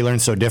 Yeah, everybody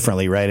learns so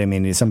differently, right? I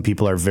mean, some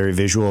people are very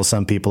visual,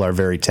 some people are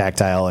very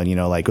tactile and,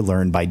 like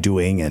learn by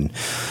doing. And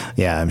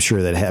yeah, I'm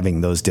sure that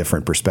having those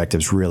different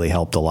perspectives really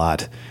helped a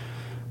lot.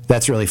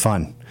 That's really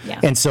fun. Yeah.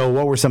 And so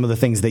what were some of the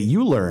things that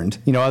you learned,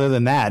 other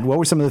than that, what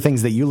were some of the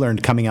things that you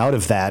learned coming out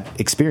of that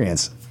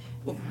experience?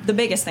 The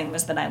biggest thing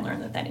was that I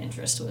learned that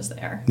interest was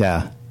there.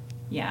 Yeah.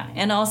 Yeah.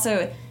 And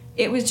also,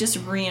 it was just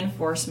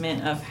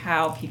reinforcement of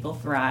how people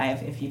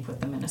thrive if you put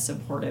them in a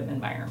supportive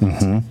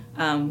environment.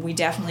 We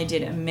definitely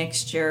did a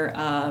mixture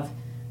of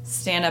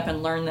stand up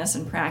and learn this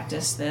and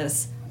practice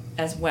this,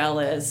 as well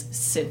as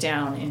sit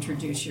down,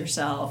 introduce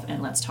yourself,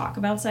 and let's talk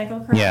about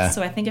cyclocross. Yeah.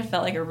 So I think it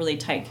felt like a really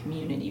tight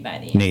community by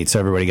the end. Neat. So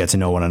everybody got to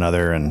know one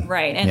another. And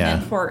right. And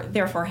then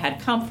therefore had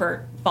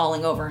comfort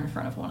falling over in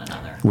front of one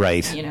another.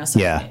 Right. So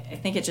yeah. I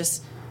think it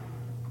just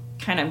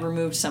kind of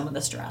removed some of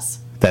the stress.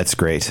 That's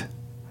great.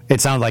 It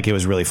sounded like it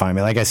was really fun. I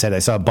mean, like I said, I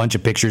saw a bunch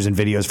of pictures and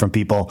videos from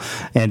people,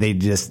 and they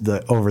just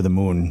over the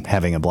moon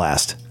having a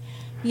blast.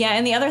 Yeah,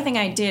 and the other thing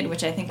I did,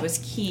 which I think was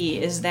key,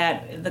 is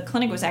that the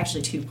clinic was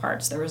actually two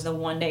parts. There was the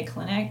one-day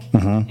clinic,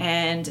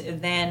 and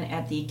then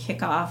at the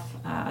kickoff,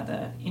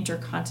 the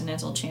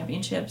Intercontinental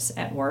Championships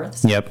at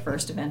Worth,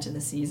 first event of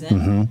the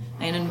season,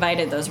 I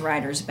invited those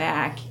riders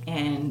back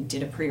and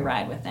did a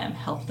pre-ride with them,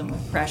 helped them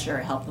with pressure,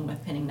 helped them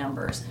with pinning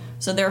numbers.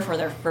 So therefore,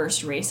 their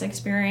first race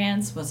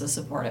experience was a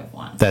supportive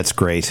one. That's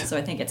great. So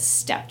I think it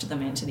stepped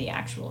them into the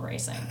actual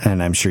racing.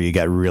 And I'm sure you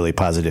got really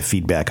positive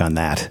feedback on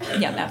that.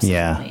 Yeah, absolutely.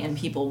 Yeah. And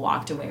people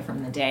walked away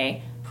from the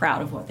day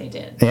proud of what they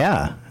did.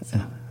 Yeah.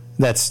 So.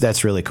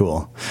 That's really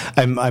cool.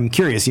 I'm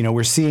curious.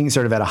 We're seeing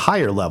sort of at a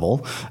higher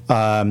level,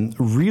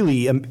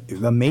 really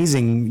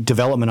amazing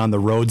development on the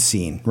road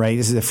scene. Right,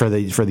 this is for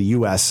the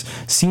U.S.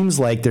 Seems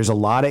like there's a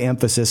lot of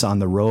emphasis on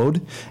the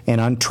road and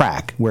on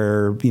track,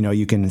 where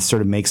you can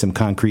sort of make some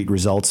concrete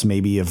results,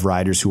 maybe of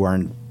riders who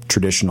aren't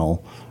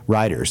traditional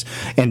riders.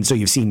 And so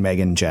you've seen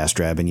Megan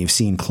Jastrab, and you've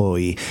seen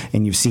Chloe,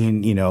 and you've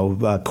seen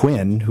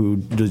Quinn, who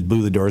just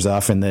blew the doors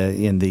off in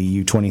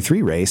the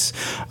U23 race.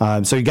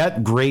 So you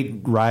got great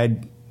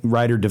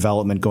rider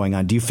development going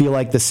on. Do you feel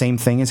like the same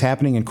thing is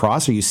happening in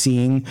cross? Are you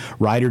seeing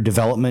rider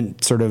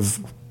development sort of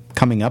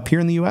coming up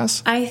here in the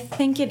U.S.? I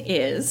think it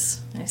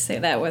is. I say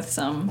that with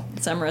some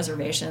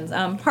reservations.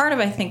 Part of,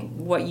 I think,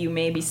 what you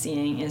may be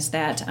seeing is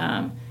that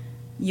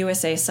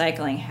USA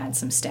Cycling had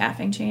some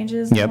staffing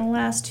changes in the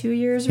last 2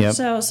 years or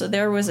so. So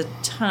there was a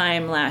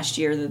time last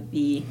year that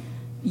the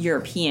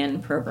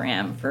European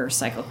program for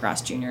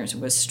cyclocross juniors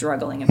was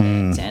struggling a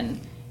bit,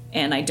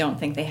 and I don't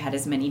think they had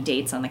as many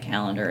dates on the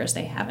calendar as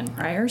they have in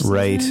prior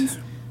seasons.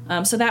 Right.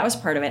 So that was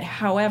part of it.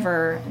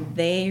 However,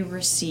 they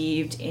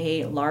received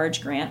a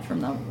large grant from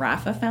the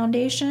Rafa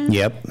Foundation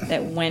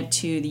that went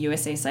to the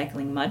USA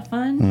Cycling Mud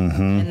Fund,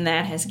 and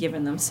that has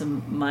given them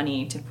some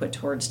money to put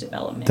towards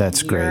development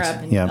in Europe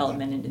and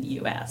development into the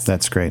U.S.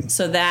 That's great.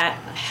 So that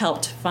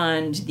helped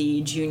fund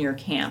the junior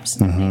camps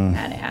that they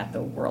had at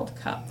the World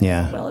Cup,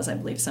 as well as, I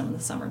believe, some of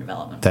the summer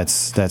development.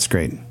 That's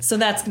great. So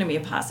that's going to be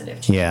a positive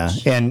change. Yeah,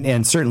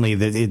 and certainly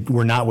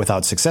we're not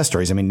without success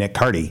stories. I mean, Nick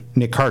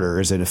Carter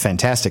is a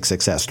fantastic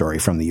success story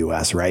from the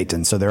U.S., right?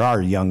 And so there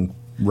are young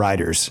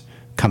riders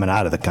coming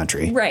out of the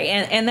country. Right,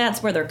 and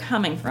that's where they're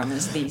coming from,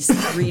 is these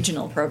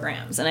regional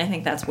programs. And I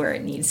think that's where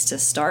it needs to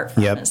start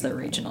from, is the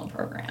regional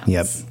programs.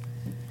 Yep.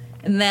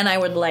 And then I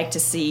would like to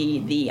see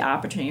the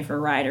opportunity for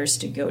riders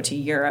to go to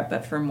Europe,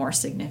 but for more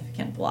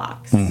significant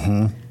blocks.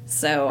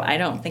 So I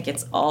don't think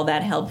it's all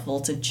that helpful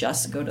to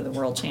just go to the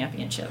World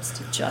Championships,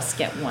 to just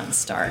get one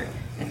start.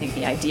 I think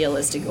the ideal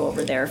is to go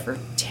over there for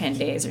 10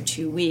 days or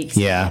 2 weeks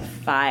and get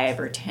 5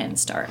 or 10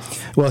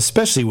 starts. Well,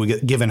 especially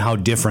given how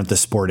different the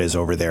sport is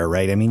over there,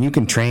 right? I mean, you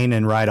can train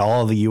and ride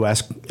all of the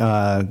U.S.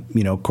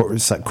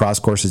 Cross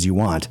courses you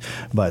want,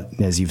 but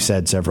as you've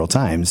said several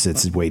times,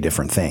 it's a way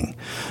different thing.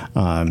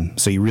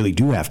 So you really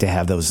do have to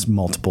have those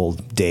multiple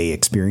day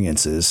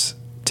experiences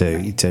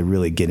to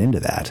really get into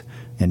that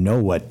and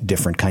know what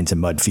different kinds of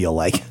mud feel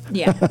like.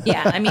 Yeah.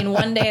 I mean,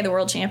 one day the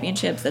World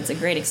Championships, that's a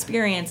great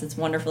experience. It's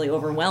wonderfully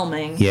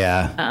overwhelming.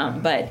 Yeah.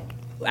 But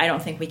I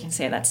don't think we can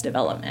say that's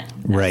development.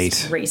 That's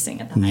right. Racing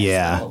at the highest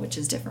level, which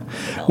is different from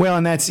development. Well,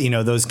 and that's,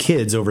 those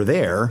kids over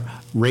there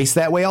race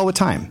that way all the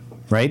time.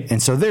 Right?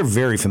 And so they're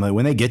very familiar.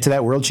 When they get to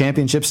that World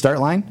Championship start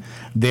line,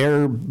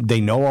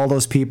 they know all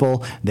those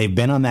people. They've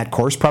been on that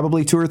course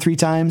probably 2 or 3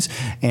 times,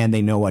 and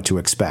they know what to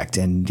expect.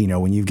 And,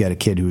 when you've got a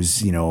kid who's,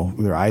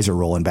 their eyes are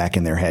rolling back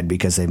in their head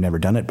because they've never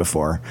done it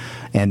before,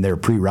 and their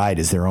pre-ride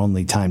is their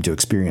only time to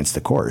experience the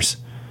course,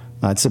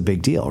 that's a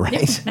big deal,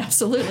 right? Yeah,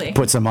 absolutely.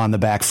 Puts them on the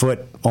back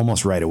foot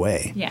almost right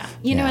away. Yeah.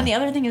 And the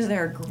other thing is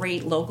there are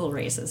great local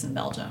races in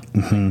Belgium.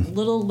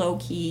 Little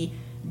low-key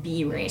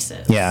B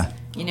races. Yeah.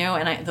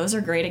 And those are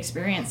great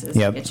experiences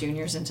to get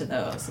juniors into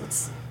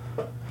those.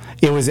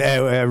 It was,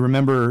 I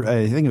remember,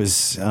 I think it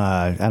was,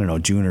 I don't know,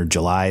 June or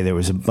July. There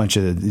was a bunch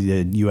of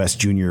the U.S.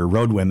 junior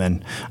road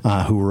women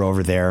who were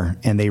over there,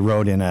 and they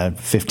rode in a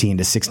 15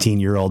 to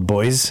 16-year-old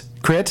boys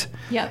crit.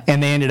 Yep.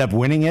 And they ended up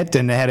winning it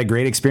and had a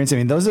great experience. I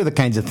mean, those are the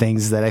kinds of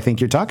things that I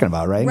think you're talking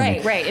about, right?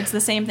 Right. It's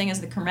the same thing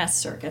as the Kermesse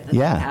circuit that they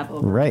have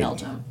over in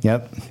Belgium.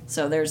 Yep.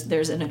 So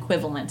there's an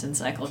equivalent in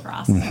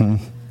cyclocross.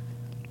 Mm-hmm.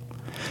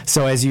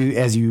 So as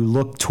you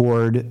look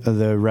toward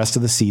the rest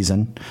of the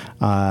season,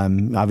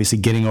 obviously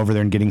getting over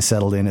there and getting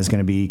settled in is going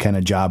to be kind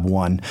of job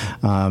one.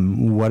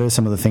 What are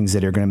some of the things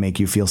that are going to make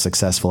you feel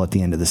successful at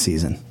the end of the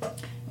season?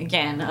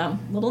 Again, a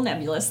little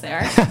nebulous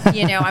there.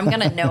 I'm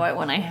going to know it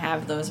when I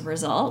have those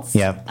results.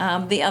 Yep.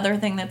 The other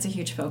thing that's a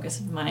huge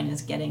focus of mine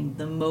is getting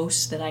the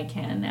most that I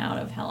can out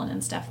of Helen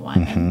and Steph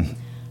Wyman.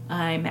 Mm-hmm.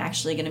 I'm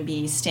actually going to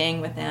be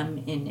staying with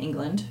them in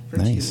England for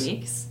Nice. 2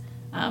 weeks.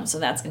 So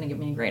that's going to give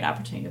me a great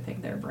opportunity to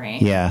pick their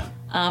brain. Yeah.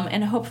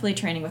 And hopefully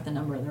training with a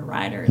number of their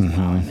riders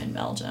while I'm in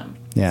Belgium.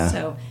 Yeah.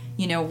 So,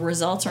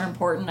 results are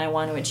important. I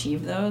want to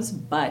achieve those,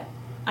 but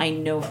I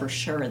know for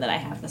sure that I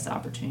have this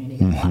opportunity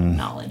to get a lot of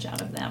knowledge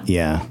out of them.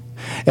 Yeah.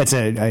 It's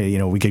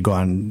we could go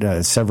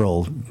on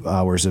several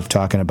hours of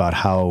talking about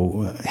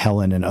how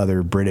Helen and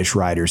other British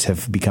riders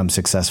have become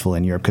successful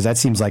in Europe, because that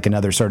seems like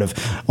another sort of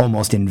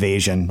almost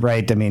invasion,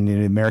 right? I mean,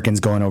 the Americans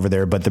going over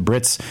there, but the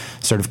Brits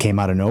sort of came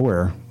out of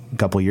nowhere a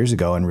couple of years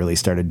ago and really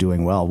started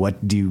doing well.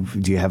 What do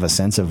you have a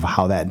sense of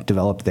how that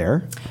developed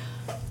there?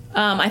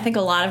 I think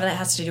a lot of it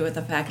has to do with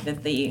the fact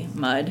that the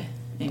mud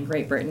in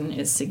Great Britain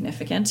is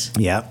significant.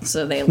 Yeah.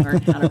 So they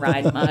learn how to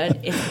ride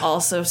mud. It's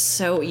also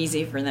so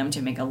easy for them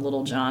to make a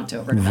little jaunt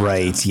over Belgium.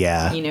 Right,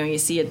 yeah. You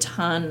see a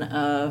ton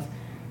of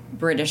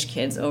British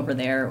kids over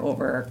there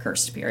over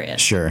Kirst period.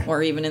 Sure.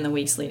 Or even in the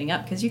weeks leading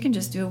up, because you can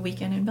just do a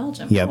weekend in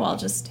Belgium. Yep. Well, I'll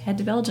just head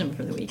to Belgium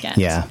for the weekend.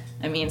 Yeah.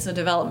 So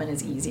development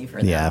is easy for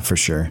them. Yeah, for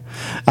sure.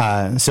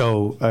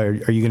 So are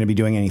you going to be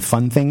doing any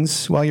fun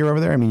things while you're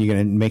over there? I mean, you're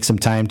going to make some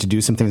time to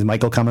do some things.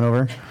 Michael coming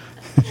over?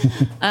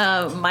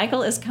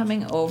 Michael is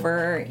coming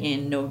over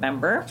in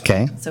November.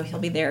 Okay. So he'll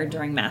be there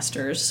during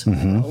Masters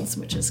Worlds,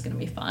 which is going to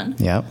be fun.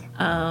 Yeah.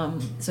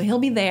 So he'll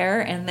be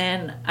there, and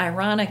then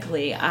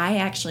ironically, I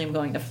actually am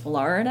going to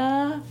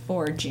Florida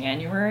for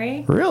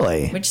January.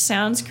 Really? Which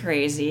sounds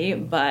crazy,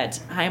 but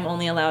I'm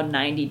only allowed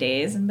 90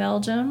 days in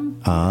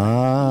Belgium.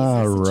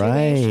 Ah, Visa situation.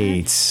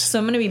 right. So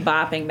I'm going to be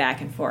bopping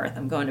back and forth.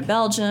 I'm going to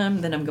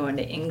Belgium, then I'm going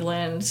to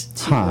England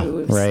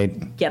to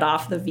right. get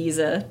off the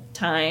visa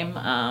time,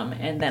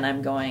 and then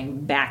I'm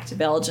going back to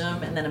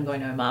Belgium, and then I'm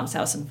going to my mom's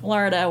house in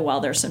Florida while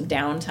there's some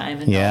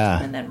downtime in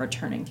Belgium, and then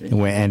returning through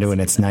the and when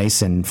it's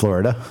nice in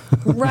Florida.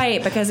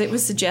 Right, because it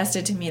was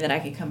suggested to me that I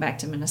could come back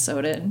to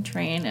Minnesota and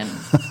train, and,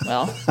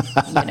 well,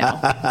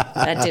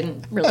 that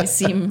didn't really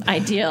seem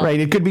ideal. Right,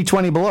 it could be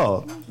 20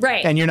 below.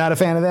 Right. And you're not a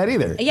fan of that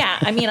either. Yeah,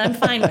 I'm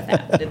fine with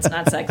that, but it's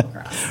not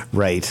cyclocross.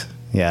 Right.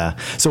 Yeah.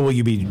 So will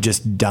you be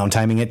just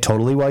downtiming it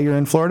totally while you're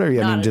in Florida? Or,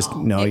 Not at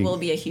all. It will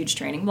be a huge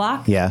training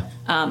block. Yeah.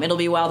 It'll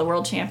be while the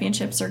World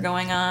Championships are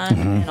going on,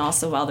 and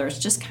also while there's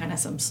just kind of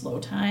some slow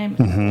time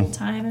and cool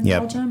time in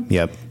Belgium.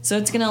 Yep. So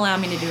it's going to allow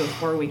me to do a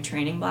 4-week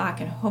training block,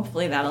 and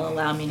hopefully that'll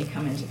allow me to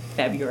come into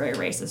February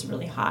races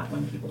really hot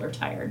when people are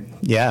tired.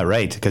 Yeah,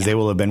 right. Because they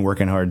will have been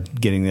working hard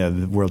getting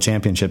the World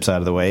Championships out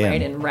of the way.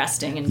 Right, and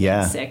resting and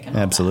getting sick. And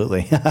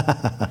absolutely.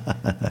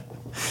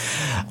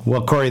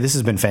 Well, Corey, this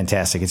has been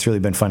fantastic. It's really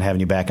been fun having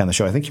you back on the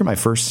show. I think you're my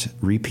first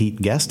repeat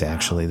guest,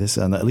 actually. This,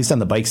 at least on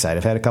the bike side.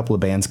 I've had a couple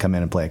of bands come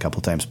in and play a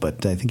couple times,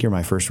 but I think you're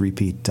my first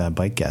repeat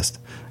bike guest.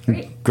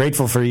 Great.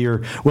 Grateful for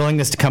your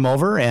willingness to come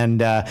over,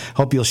 and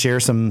hope you'll share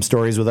some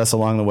stories with us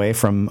along the way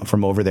from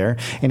over there.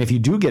 And if you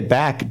do get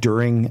back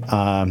during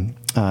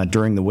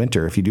the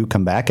winter, if you do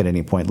come back at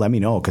any point, let me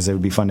know, because it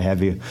would be fun to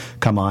have you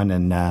come on,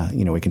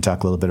 and we can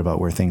talk a little bit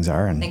about where things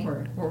are. And I think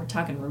we're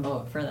talking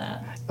remote for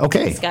that.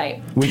 Okay,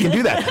 Skype. We can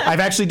do that. I've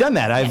actually done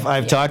that.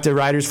 I've talked to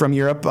riders from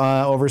Europe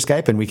over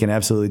Skype, and we can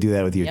absolutely do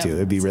that with you too.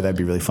 That'd be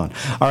really fun.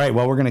 All right,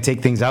 well, we're going to take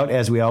things out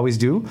as we always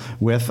do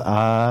with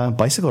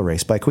Bicycle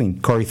Race by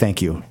Queen. Corey,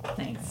 thank you.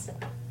 Thanks.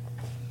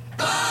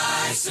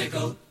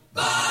 Bicycle,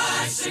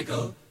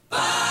 bicycle,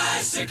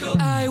 bicycle.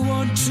 I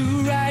want to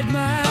ride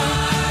my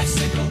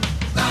bicycle,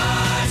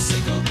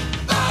 bicycle,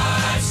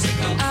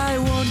 bicycle. I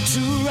want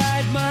to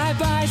ride my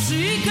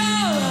bicycle.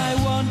 I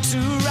want to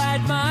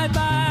ride my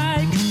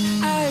bike.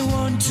 I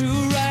want to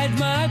ride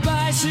my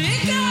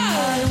bicycle.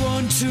 I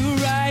want to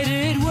ride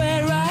it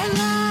where I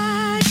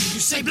like. You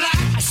say black,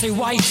 I say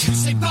white. You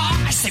say bar,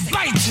 I say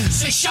bite. You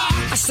say shark,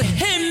 I say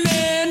him.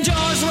 And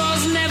Jaws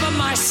was never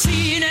my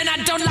scene, and I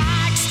don't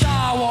like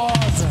Star Wars.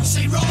 You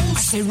say Rose, I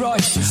say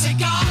Royce. You say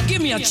God,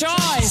 give me a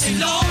choice. You say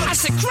Lord, I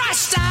say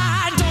Christ.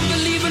 I don't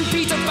believe in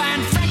Peter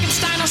Pan,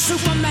 Frankenstein, or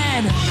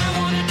Superman. All I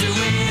wanna do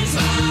is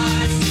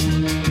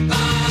bicycle,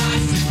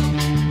 bicycle,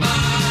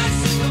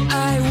 bicycle.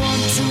 I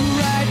want to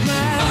ride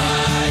my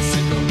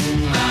bicycle,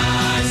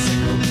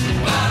 bicycle,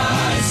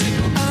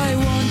 bicycle. I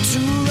want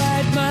to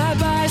ride my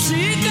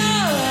bicycle.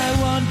 I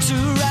want to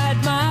ride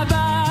my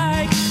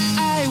bike.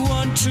 I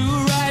want to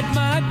ride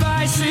my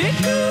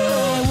bicycle.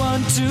 I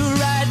want to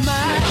ride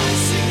my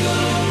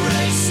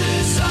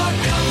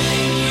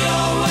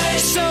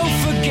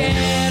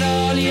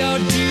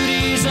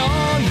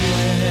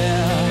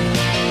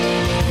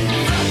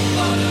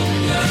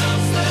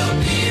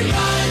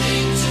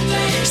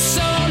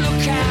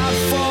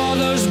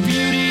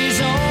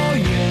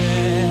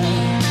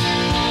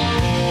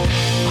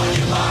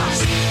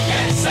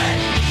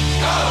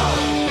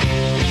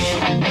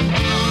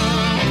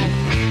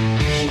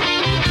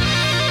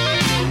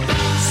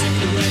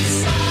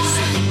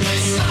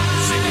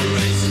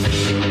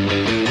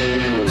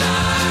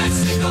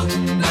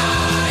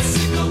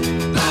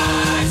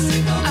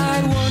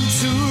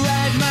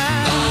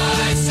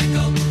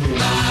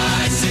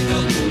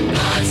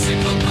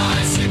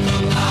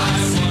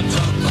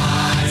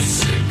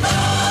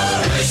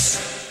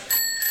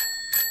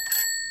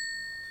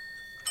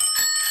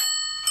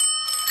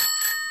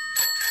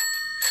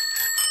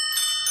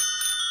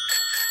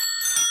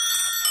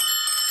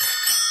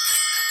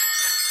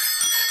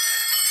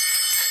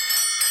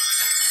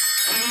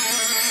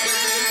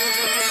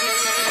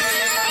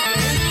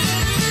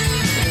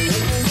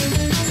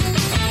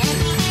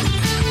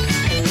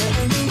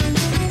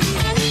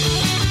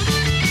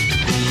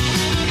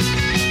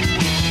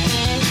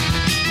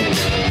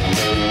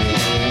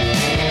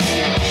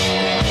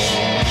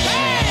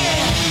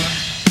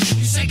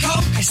You say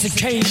Coke, I say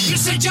Kane. You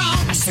say John,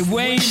 I say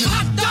Wayne.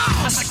 Hot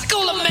dog, I say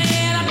Cooler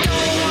Man. I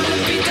don't want to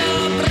be the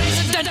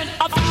president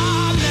of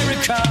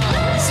America.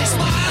 I say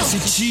Smile, I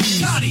say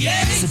Cheese, Cartier,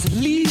 I say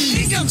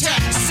Please, Income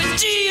Tax. I say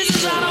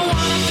Jesus, I don't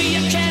want to be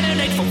a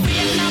candidate for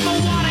Vietnam or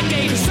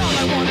Watergate. 'Cause all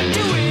I want to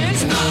do is